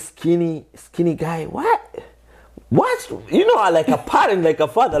looking at this skinny guy. What? Like a parent, like a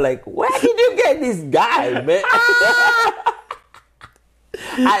father, like, where did you get this guy, man?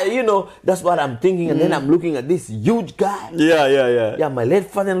 That's what I'm thinking, and then I'm looking at this huge guy. Yeah, my late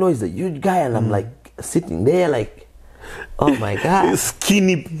father-in-law is a huge guy, and I'm like sitting there like, oh my God.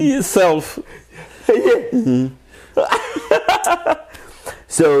 Skinny yourself.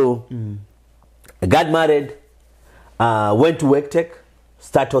 So I got married, went to Eatsz,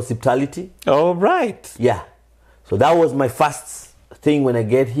 start hospitality. All right. Yeah. So that was my first thing when I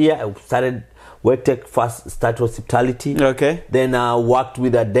get here. I started Eatsz, first start hospitality. Okay. Then I worked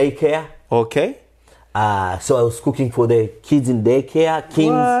with a daycare. Okay. So I was cooking for the kids in daycare,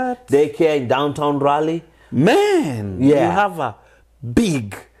 King's Daycare in downtown Raleigh. Man, you have a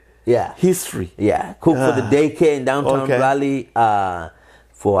big history. Yeah, cooked for the daycare in downtown Raleigh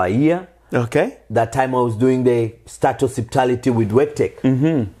for a year. Okay. That time I was doing the start hospitality with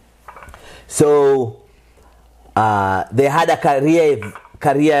Eatsz. So they had a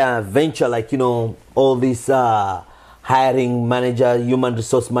career venture, like, all these hiring managers, human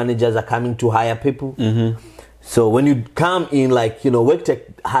resource managers are coming to hire people. So when you come in, like, Eatsz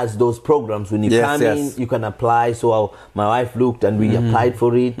has those programs. When you come in, you can apply. So my wife looked and we applied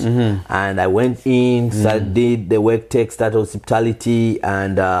for it. And I went in, did the Eatsz start hospitality,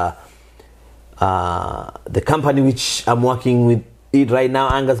 and the company which I'm working with it right now,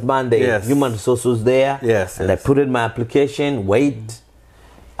 Angus Band, the human resources there. And I put in my application, wait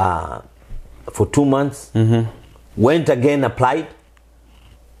for 2 months. Went again, applied.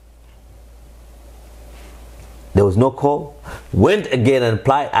 There was no call. Went again and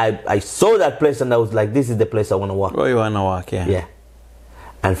applied. I saw that place and I was like, this is the place I want to work. Oh, you want to work, Yeah.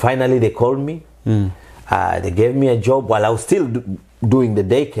 And finally they called me. They gave me a job while I was still doing the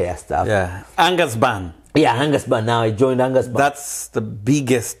daycare stuff. Yeah. Angus Band. Yeah, Angus Band. Now I joined Angus Band. That's the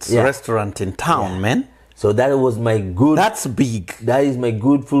biggest restaurant in town, man. So that was my good... That's big. That is my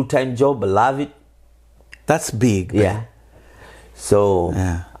good full-time job. I love it. That's big, man. Yeah. So,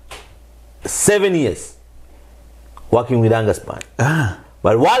 7 years working with Angus Band.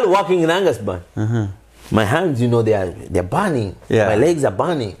 But while working in Angus Band, my hands, they're burning. My legs are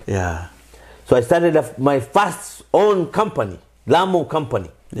burning. Yeah. So I started my first own company, lawnmower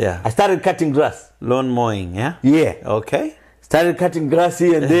company. Yeah. I started cutting grass. Lawn mowing, yeah? Yeah. Okay. Started cutting grass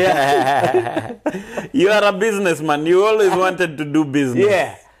here and there. You are a businessman. You always wanted to do business.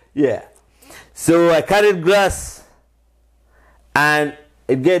 Yeah, yeah. So I cutted grass, and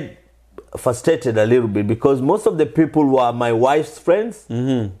it get frustrated a little bit because most of the people were my wife's friends.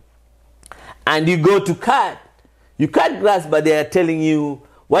 Mm-hmm. And you go to you cut grass, but they are telling you,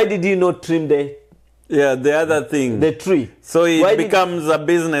 why did you not trim the other thing. the tree? So it becomes a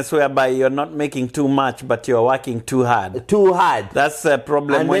business whereby you're not making too much, but you're working too hard. Too hard. That's a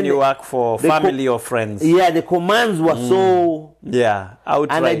problem And when then you work for family or friends. Yeah, the commands were so... Yeah,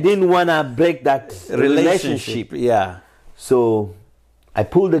 outright. And I didn't want to break that relationship. Yeah. So I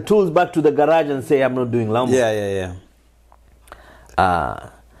pulled the tools back to the garage and say, I'm not doing lawnmower. Yeah.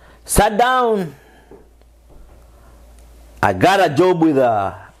 Sat down. I got a job with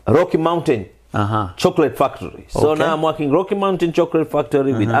Rocky Mountain Chocolate Factory. So now I'm working Rocky Mountain Chocolate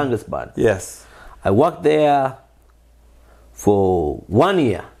Factory with Angus Band. Yes. I worked there for 1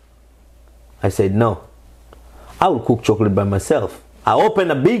 year. I said, no, I will cook chocolate by myself. I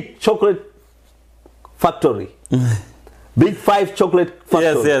opened a big chocolate factory. Big 5 chocolate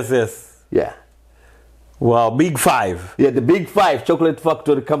factory. Yes. Yeah. Wow, Big 5. Yeah, the Big 5 chocolate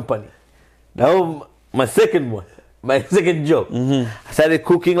factory company. Now my second one. My second job. I started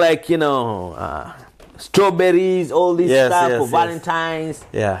cooking like, strawberries, all this stuff for Valentine's.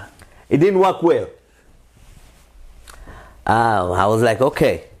 Yeah. It didn't work well. I was like,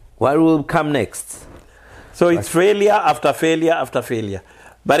 okay, what will come next? So it's failure after failure after failure.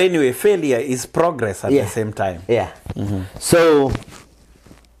 But anyway, failure is progress at the same time. Yeah. So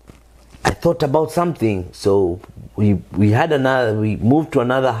I thought about something. So we moved to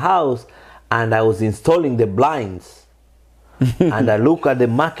another house, and I was installing the blinds. And I look at the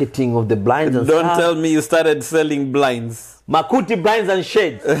marketing of the blinds and Don't tell me you started selling blinds. Makuti blinds and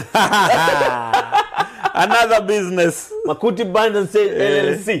shades. Another business. Makuti blinds and shades,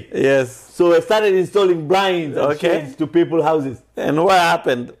 LLC. Yes. So I started installing blinds and shades to people's houses. And what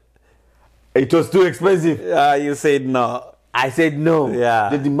happened? It was too expensive. You said no. I said no. Yeah.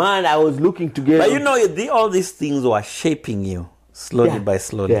 The demand I was looking to get. But all these things were shaping you slowly by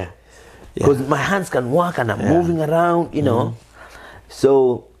slowly. Yeah. Because my hands can work and I'm moving around,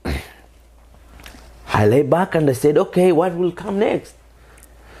 So I lay back and I said, okay, what will come next?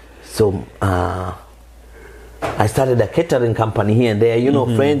 So I started a catering company here and there.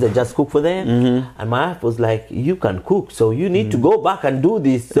 Friends, I just cook for them. And my wife was like, you can cook, so you need to go back and do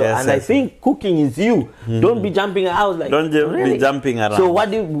this. So, I think cooking is you. Don't be jumping out. Like, don't be jumping around. So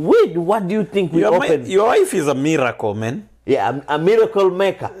what do you think we open? Your wife is a miracle, man. Yeah, I'm a miracle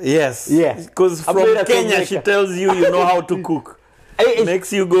maker. Yes. Yeah. Because from Kenya, she tells you know how to cook.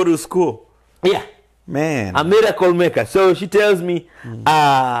 Makes you go to school. Yeah. Man. A miracle maker. So she tells me,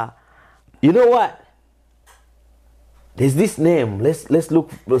 you know what? There's this name. Let's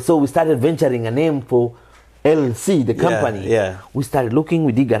look. So we started venturing a name for LLC, the company. Yeah. We started looking,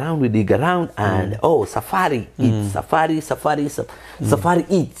 we dig around, and Safari Eatsz, Safari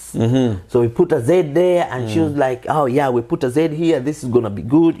Eatsz. So we put a Z there, and she was like, oh yeah, we put a Z here, this is gonna be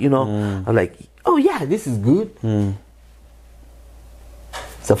good, I'm like, oh yeah, this is good.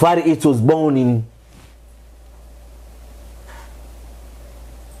 Safari Eatsz was born in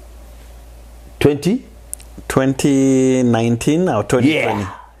 2019 or 2020?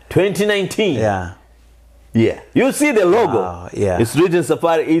 Yeah, 2019. Yeah. Yeah, you see the logo. It's written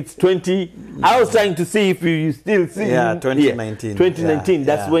Safari Eatsz 20. I was trying to see if you still see. Yeah, 2019. 2019.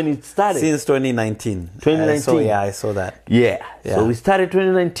 That's when it started. Since 2019. 2019. I saw that. Yeah. So we started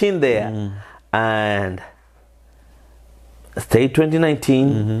 2019 there, and stayed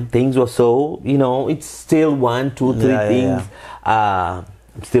 2019. Things were so, it's still 1, 2, 3 things. I'm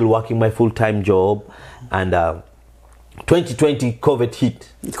still working my full-time job, and 2020 COVID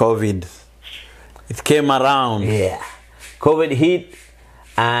hit. It came around. Yeah. COVID hit,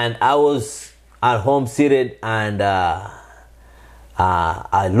 and I was at home seated, and I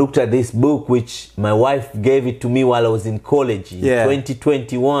looked at this book, which my wife gave it to me while I was in college in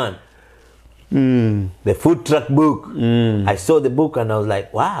 2021. The food truck book. I saw the book and I was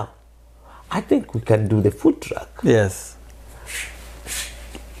like, wow, I think we can do the food truck. Yes.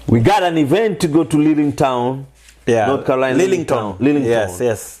 We got an event to go to Lillington. Yeah, North Carolina. Lillington.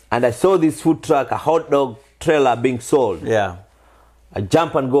 Yes. And I saw this food truck, a hot dog trailer being sold. Yeah. I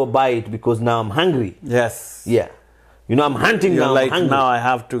jump and go buy it because now I'm hungry. Yes. Yeah. I'm hunting now. Like, now I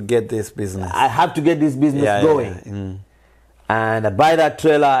have to get this business. I have to get this business going. And I buy that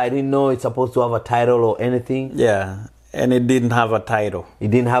trailer. I didn't know it's supposed to have a title or anything. Yeah. And it didn't have a title.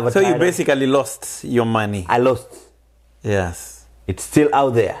 It didn't have a So title. you basically lost your money. I lost. Yes. It's still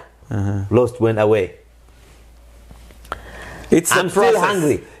out there. Lost, went away. It's I'm a process. still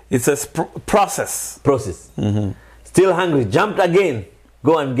hungry. It's a process. Process. Still hungry. Jumped again.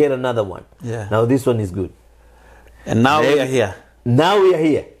 Go and get another one. Yeah. Now this one is good. And now we are here. Now we are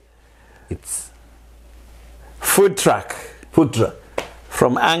here. It's Food truck food truck.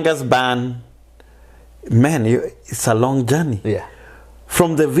 from Angus Ban. Man, it's a long journey. Yeah.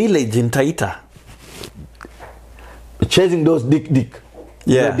 From the village in Taita. Chasing those dick.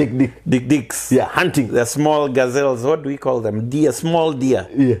 Yeah. Dick. Dicks. Yeah, hunting. The small gazelles. What do we call them? Deer. Small deer.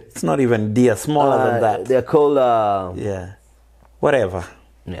 Yeah. It's not even deer. Smaller than that. They're called. Yeah. Whatever.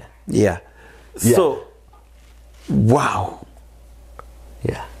 Yeah. Yeah. Yeah. So, wow.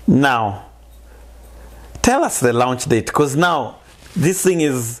 Yeah. Now, tell us the launch date, because now this thing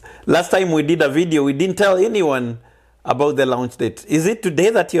is, last time we did a video, we didn't tell anyone about the launch date. Is it today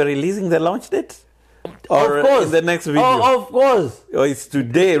that you're releasing the launch date? Or Of course. in the next video? Oh, of course. Or it's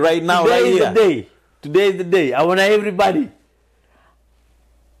today, right now, Today right is here? the day. Today is the day. I want everybody.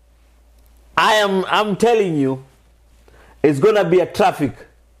 I'm telling you, it's gonna be a traffic.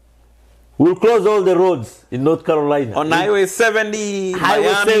 We'll close all the roads in North Carolina. On Highway 70, Highway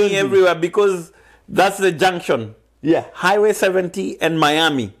Miami, 70. everywhere, because that's the junction. Yeah. Highway 70 and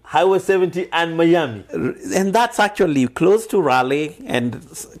Miami. Highway 70 and Miami. And that's actually close to Raleigh and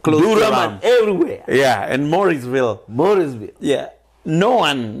close to Durham Ram. and everywhere. Yeah, and Morrisville. Morrisville. Yeah. No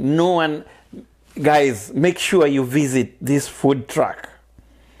one. Guys, make sure you visit this food truck.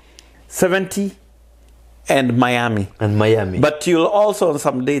 70 and Miami. And Miami. But you'll also, on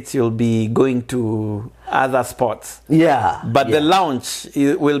some dates, you'll be going to other spots. yeah. But yeah. the launch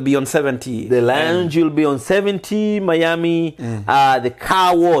will be on 70. The lounge will be on 70, Miami. The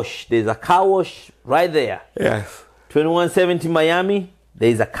car wash. There's a car wash right there. Yes. 2170 Miami.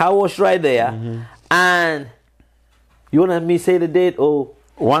 There's a car wash right there. And you want me to say the date? Oh,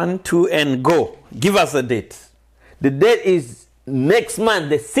 1, 2, and go. Give us a date. the date is next month,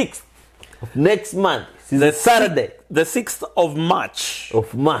 the 6th of next month. It's a Saturday The 6th of March,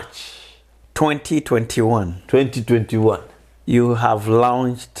 of March 2021. 2021. You have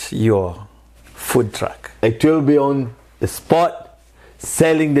launched your food truck. It will be on the spot,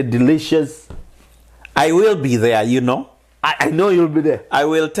 selling the delicious. I will be there, you know. I know you'll be there. I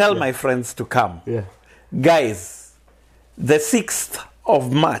will tell my friends to come. Yeah. Guys, the 6th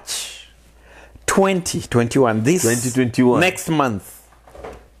of March 2021. This 2021. next month.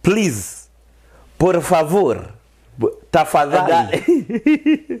 Please, por favor,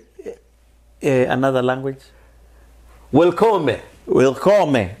 tafadhali. Another language? Welcome.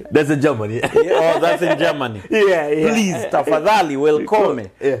 Welcome. That's in Germany. Yeah, oh, that's in Germany. yeah. Please, tafadhali, welcome.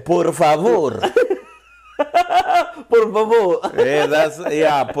 Yeah. Por favor. Por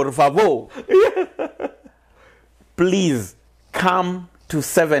favor. Por favor. Please come to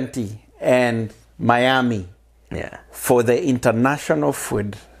 70 and Miami Yeah. for the international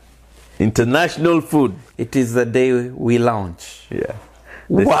food. International food. It is the day we launch. Yeah.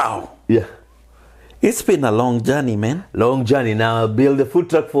 Wow. Yeah. It's been a long journey, man. Long journey. Now I build a food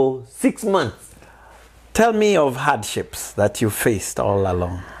truck for 6 months. Tell me of hardships that you faced all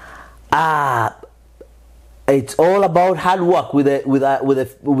along. It's all about hard work.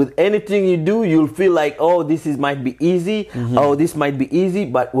 With anything you do, you'll feel like, oh, might be easy. Oh, this might be easy.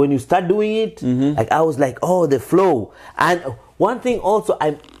 But when you start doing it, like I was like, oh, the flow. And one thing also,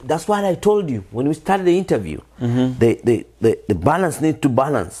 that's what I told you when we started the interview. The balance needs to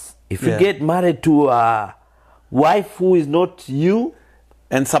balance. If you get married to a wife who is not you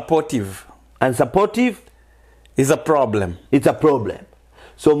And supportive is a problem. it's a problem.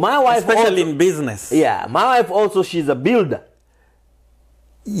 So my wife, Especially also, in business. yeah, my wife also, she's a builder.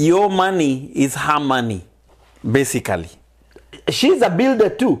 Your money is her money, basically. She's a builder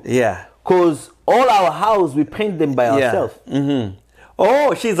too. Yeah. Because all our house, we paint them by ourselves.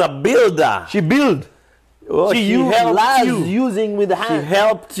 Oh, she's a builder. She build. Oh, she helped loves you. using with the She hand.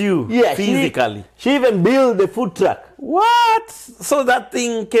 helped you physically. She even built the food truck. What? So that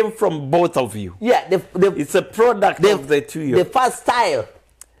thing came from both of you. Yeah, It's a product of the two of you. The first tile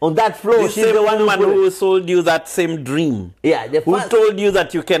on that floor, The she's same the one woman who put it. who sold you that same dream. Yeah, Who told you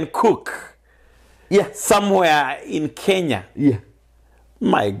that you can cook yeah, somewhere in Kenya. yeah,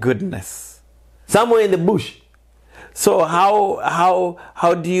 My goodness. somewhere in the bush. So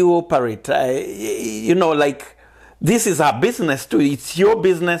how do you operate? Like this is her business too. It's your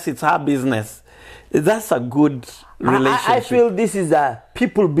business. It's her business. That's a good relationship. I feel this is a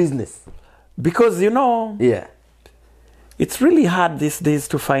people business. Because Yeah, it's really hard these days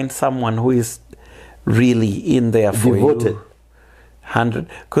to find someone who is really in there for Devoted. you. 100.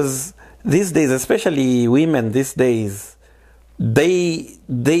 Because these days, especially women these days, they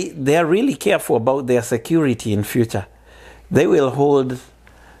are really careful about their security in future. They will hold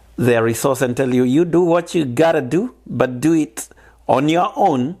their resource and tell you, you do what you gotta do, but do it on your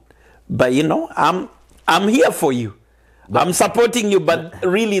own. But you know, I'm here for you. But I'm supporting you, but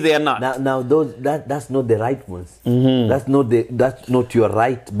really they are not. Now that's not the right ones. That's not your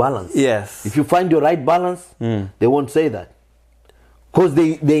right balance. Yes. If you find your right balance, they won't say that. Because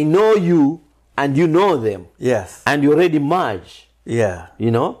they know you and you know them. Yes. And you already merge. Yeah.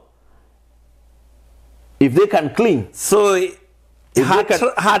 You know? If they can clean. So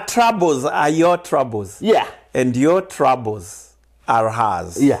her troubles are your troubles. Yeah. And your troubles are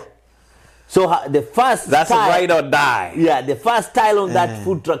hers. Yeah. So the first That's tile, a ride or die. Yeah, the first tile on that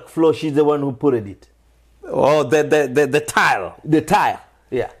food truck floor, she's the one who put it. Oh, the tile. The tile.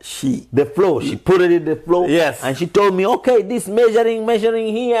 Yeah. The floor. She put it in the floor. Yes. And she told me, okay, this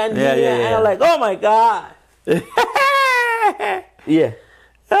measuring here and here. And I'm like, oh my God. Yeah.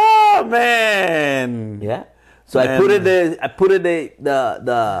 Oh man. Yeah. So man. I put it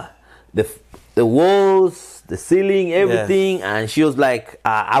the walls, the ceiling, everything, yes. And she was like,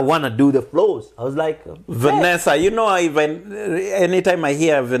 I want to do the floors. I was like, Vanessa, you know, anytime I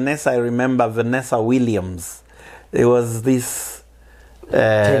hear Vanessa, I remember Vanessa Williams. There was this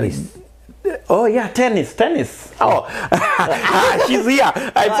tennis. Oh yeah, tennis. Oh, she's here.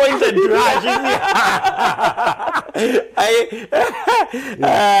 I pointed to her. She's here.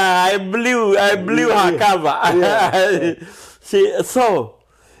 I blew her cover.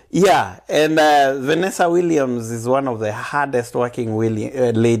 Yeah, and Vanessa Williams is one of the hardest working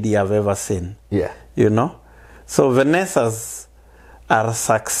lady I've ever seen. Yeah. You know? So Vanessas are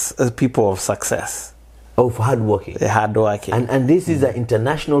people of success. Of hard working. They're hard working. And this is an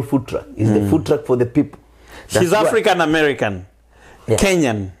international food truck. It's the food truck for the people. She's African American, yeah.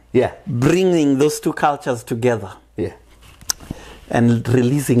 Kenyan. Yeah. Bringing those two cultures together. Yeah. And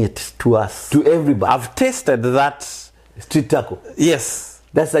releasing it to us. To everybody. I've tasted that. Street taco. Yes.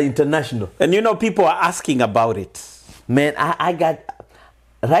 That's an international. And you know, people are asking about it. Man, I got...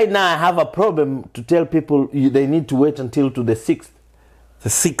 Right now, I have a problem to tell people they need to wait until to the 6th. The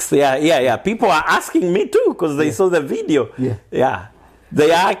 6th, yeah. People are asking me too because they saw the video. Yeah.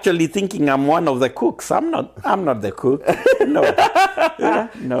 They are actually thinking I'm one of the cooks. I'm not the cook. No.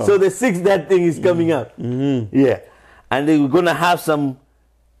 No. So the 6th, that thing is coming up. Mm-hmm. Yeah. And then we're going to have some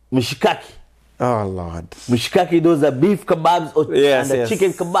mishikaki. Oh, Lord. Mishikaki, those are beef kebabs and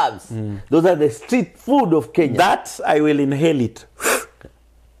chicken kebabs. Those are the street food of Kenya. That, I will inhale it.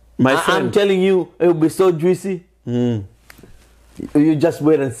 My friend. I'm telling you, it will be so juicy. You just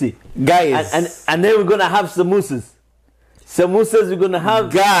wait and see. Guys. And then we're going to have samosas. Samosas we're going to have.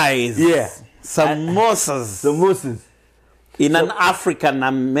 Guys. Yeah. Samosas. Samosas. In an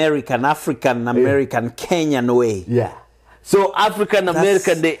African-American, Kenyan way. Yeah. So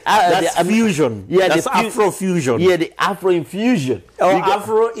African-American, that's fusion. Yeah, that's Afro-fusion. Yeah, the Afro-infusion. Oh,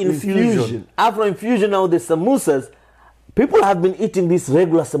 Afro-infusion. Afro-infusion, now the samosas. People have been eating these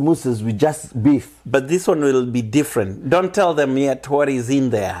regular samosas with just beef. But this one will be different. Don't tell them yet what is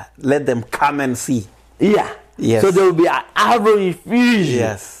in there. Let them come and see. Yeah. Yes. So there will be an Afro-infusion.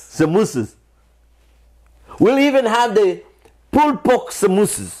 Yes. Samosas. We'll even have the pulled pork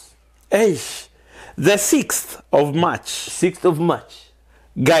samosas. Eish. The 6th of March. 6th of March.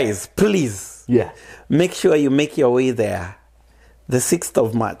 Guys, please. Yeah. Make sure you make your way there. The 6th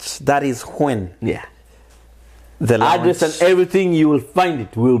of March. That is when. Yeah. The launch. Address and everything, you will find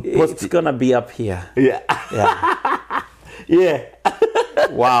it. We'll post It's going to be up here. Yeah. Yeah. Yeah.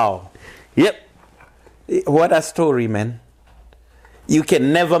 Wow. Yep. What a story, man. You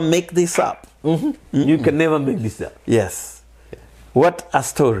can never make this up. You can never make this up. Yes. What a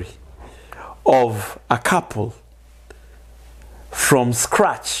story of a couple from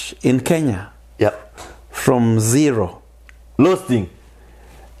scratch in Kenya. Yep. From zero. Losting.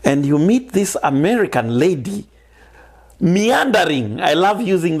 And you meet this American lady meandering. I love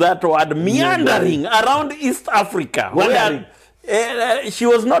using that word, meandering around East Africa. Wandering. She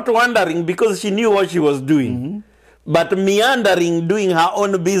was not wandering because she knew what she was doing. But meandering, doing her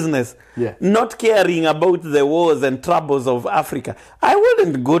own business, not caring about the wars and troubles of Africa. I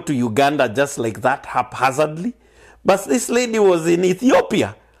wouldn't go to Uganda just like that haphazardly. But this lady was in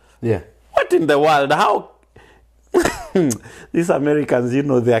Ethiopia. Yeah. What in the world? How? These Americans, you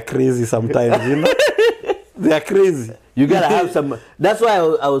know, they are crazy sometimes, you know. They are crazy. You got to have some... That's why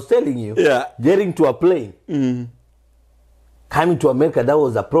I was telling you, getting to a plane, coming to America, that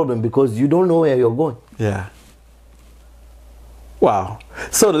was a problem because you don't know where you're going. Yeah. Wow.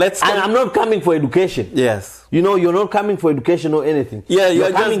 So let's. And I'm not coming for education. Yes. You know, you're not coming for education or anything. Yeah, you're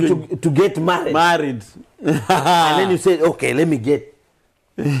just coming to get married. Married. And then you say, okay, let me get.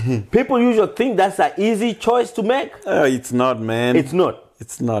 People usually think that's an easy choice to make. Oh, it's not, man. It's not.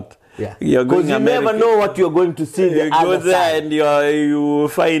 It's not. Yeah. You're going Because you never know what you're going to see. You go there and you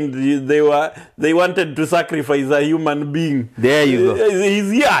find they wanted to sacrifice a human being. There you go. He's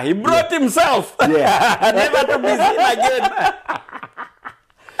here. He brought himself. Yeah. Never to be seen again.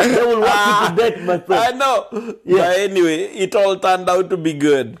 They will walk you to death, my friend. I know. Yeah. But anyway, it all turned out to be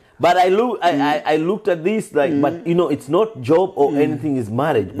good. But I looked at this like, but you know, it's not job or anything is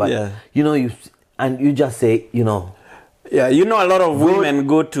marriage. But you know, you just say, you know. Yeah, you know, a lot of women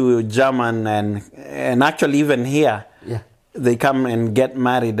go to German and actually even here, they come and get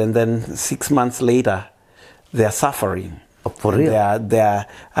married, and then 6 months later, they are suffering. Oh, for real? They are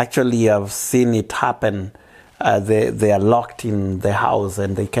actually, I've seen it happen. They are locked in the house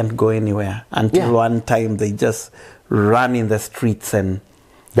and they can't go anywhere until one time they just run in the streets and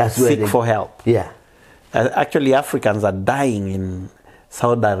seek for help. Yeah. Actually, Africans are dying in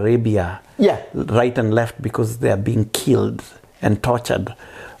Saudi Arabia, right and left, because they are being killed and tortured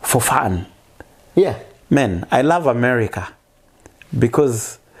for fun. Yeah. Man, I love America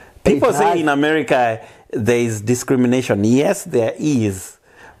because people say in America there is discrimination. Yes, there is.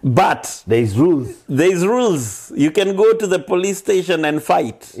 But there is rules. There is rules. You can go to the police station and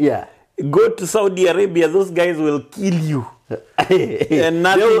fight. Yeah. Go to Saudi Arabia, those guys will kill you. And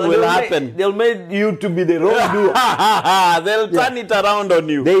nothing will happen. They'll make you to be the wrongdoer. They'll turn it around on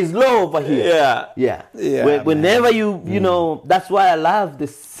you. There is law over here. Yeah. Whenever you know, that's why I love the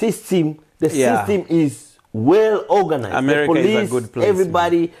system. The system is well organized. America is a good place.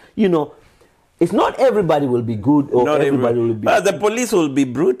 Everybody, you know, it's not everybody will be good or not everybody will be. The police will be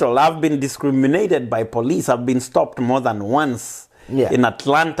brutal. I've been discriminated by police. I've been stopped more than once in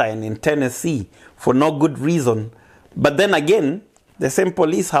Atlanta and in Tennessee for no good reason. But then again, the same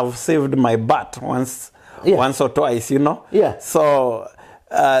police have saved my butt once or twice, you know? Yeah. So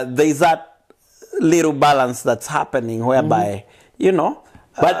there's that little balance that's happening whereby, you know.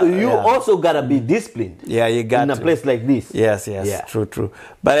 But you also got to be disciplined. Yeah, you got in a place like this. Yes. True.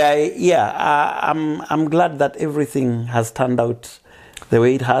 But I'm glad that everything has turned out the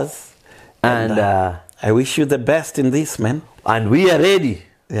way it has. And I wish you the best in this, man. And we are ready.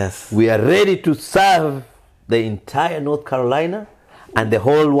 Yes. We are ready to serve the entire North Carolina and the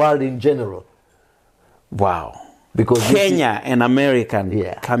whole world in general. Wow. Because Kenya and American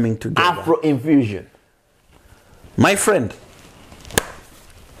coming together. Afro infusion. My friend.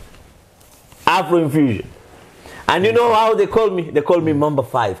 Afro infusion. And you know how they call me? They call me Mlamba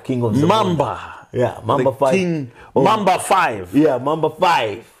 5, King of Zamunda. Mamba. Yeah, Mlamba 5. King. Mlamba 5. Yeah, Mlamba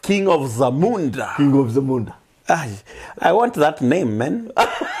 5. King of Zamunda. King of Zamunda. I want that name, man.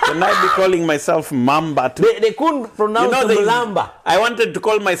 Can I be calling myself Mamba too? They couldn't pronounce Mlamba. I wanted to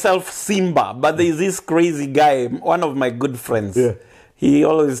call myself Simba, but there's this crazy guy, one of my good friends. Yeah. He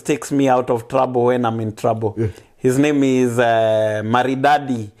always takes me out of trouble when I'm in trouble. Yeah. His name is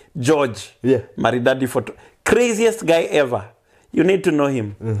Maridadi George. Yeah. Maridadi Photo. Craziest guy ever. You need to know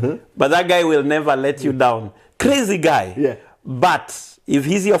him. Mm-hmm. But that guy will never let you down. Crazy guy. Yeah. But if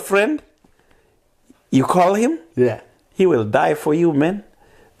he's your friend, you call him, he will die for you, man.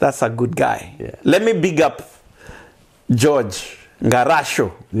 That's a good guy. Yeah. Let me big up George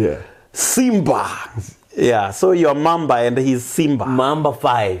Ngarasho. Yeah. Simba. Yeah, so you're Mamba and he's Simba. Mlamba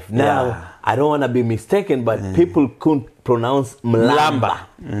 5. Now, I don't want to be mistaken, but people couldn't pronounce Mlamba.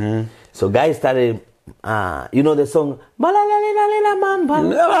 Mm-hmm. So guys started, you know the song, Malalalila Mamba.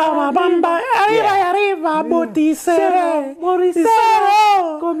 Mamba, arriba, Botisere,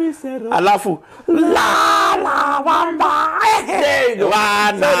 Comisero. Alafu, la Bamba. There you go.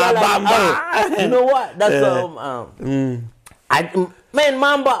 Bamba. You know what? That's man,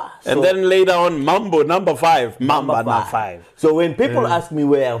 Mamba. And then later on, Mambo number 5. Mamba 5. So when people ask me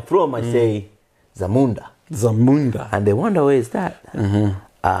where I'm from, I say Zamunda. Zamunda. And they wonder where is that? Mm-hmm.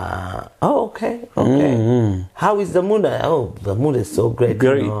 Okay. Mm-hmm. How is Zamunda? Oh, Zamunda is so great.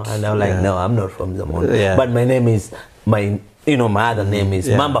 You know? And I'm like, no, I'm not from Zamunda. Yeah. But my name is my other name is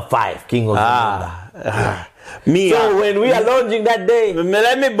Mlamba 5, King of Zamunda. So when we are launching that day,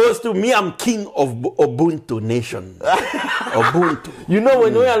 let me boast to me, I'm king of Ubuntu nation. Ubuntu. You know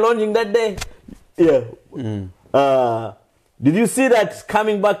when we are launching that day? Yeah. Did you see that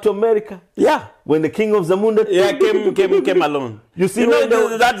coming back to America? Yeah. When the king of Zamunda came alone. You see,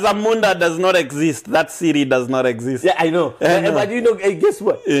 that Zamunda does not exist. That city does not exist. Yeah, I know. But you know, guess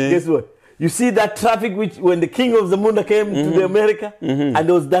what? Guess what? You see that traffic when the king of Zamunda came to the America, and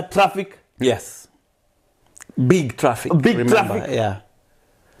there was that traffic. Yes. Big traffic. Big remember? traffic. Yeah.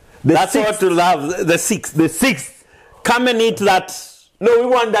 The That's sixth, what to love. The sixth. The sixth. Come and eat that. No, we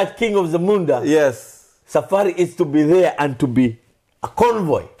want that King of Zamunda. Yes. Safari is to be there and to be a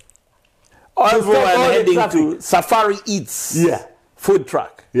convoy. Everyone all the heading traffic. to Safari Eatsz. Yeah. Food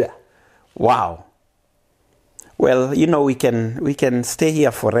truck. Yeah. Wow. Well, you know, we can stay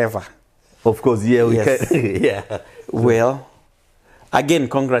here forever. Of course, yeah, we Yes. can. Yeah. Well, again,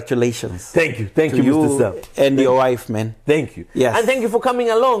 congratulations. Thank you, to Mr. Sam. and your wife, man. Thank you. Yes. And thank you for coming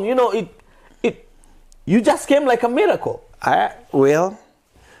along. You know, you just came like a miracle. Well,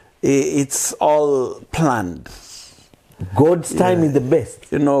 it's all planned. God's time is the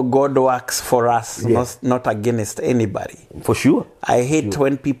best. You know, God works for us, Yes. not against anybody. For sure. I hate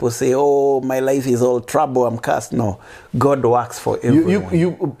when people say, "Oh, my life is all trouble, I'm cursed." No, God works for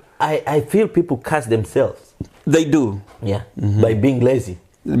everyone. I feel people curse themselves. They do. Yeah. By being lazy.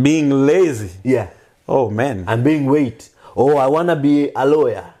 Being lazy. Yeah. Oh, man. And being wait. Oh, I wanna be a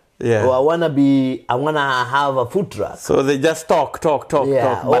lawyer. Yeah. Or I wanna have a food truck. So they just talk,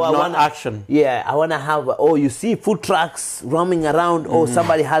 Yeah. but I not wanna, action. Yeah, I wanna have. You see food trucks roaming around. Oh,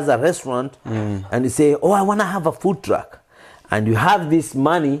 somebody has a restaurant, and you say, "Oh, I wanna have a food truck," and you have this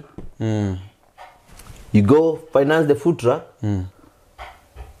money. You go finance the food truck,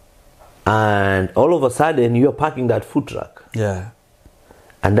 and all of a sudden you're parking that food truck. Yeah.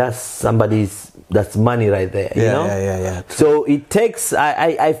 And that's money right there, you know? Yeah. So it takes,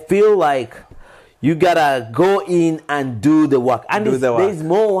 I feel like you gotta go in and do the work. And there's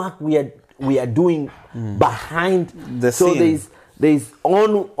more work we are doing behind the scene. So there's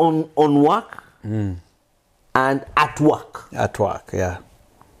on work and at work. At work, yeah.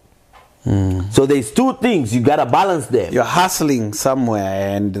 So there's two things, you gotta balance them. You're hustling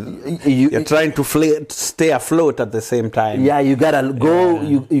somewhere and you're trying to stay afloat at the same time. Yeah, you gotta go,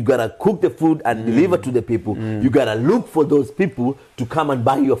 you gotta cook the food and deliver to the people. You gotta look for those people to come and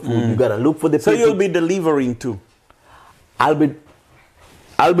buy your food. You gotta look for the people. So you'll be delivering too? I'll do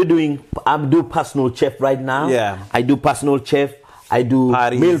personal chef right now. Yeah. I do personal chef. I do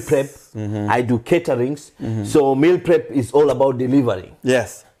Parties. meal prep. I do caterings. So meal prep is all about delivering.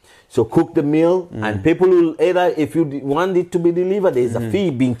 Yes. So cook the meal, and people will either, if you want it to be delivered, there is a fee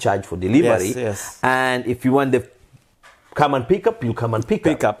being charged for delivery. Yes. And if you want the come and pick up, you come and pick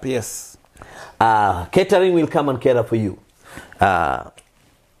up. Pick up, yes. Catering will come and cater for you.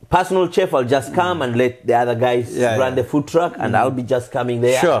 Personal chef, I'll just come and let the other guys run the food truck, and I'll be just coming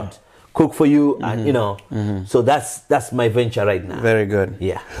there and cook for you, and you know. So that's my venture right now. Very good.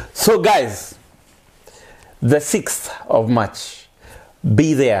 Yeah. So guys, the 6th of March,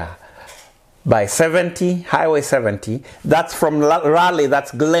 be there by Highway 70. That's from Raleigh,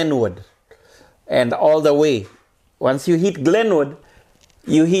 that's Glenwood. And all the way. Once you hit Glenwood,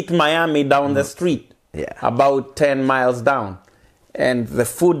 you hit Miami down the street. Yeah. About 10 miles down. And the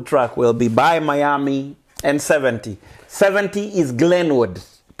food truck will be by Miami and 70. 70 is Glenwood,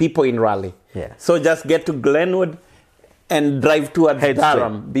 people in Raleigh. Yeah. So just get to Glenwood and drive towards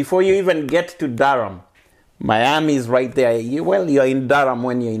Durham. Before you even get to Durham, Miami is right there. You're in Durham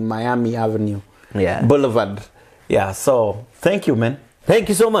when you're in Miami Avenue Boulevard. Yeah, so thank you, man. Thank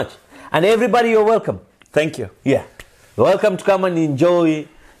you so much. And everybody, you're welcome. Thank you. Yeah. You're welcome to come and enjoy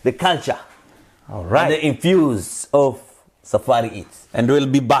the culture. All right. And the infuse of Safari Eatsz. And we'll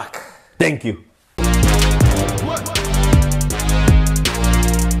be back. Thank you.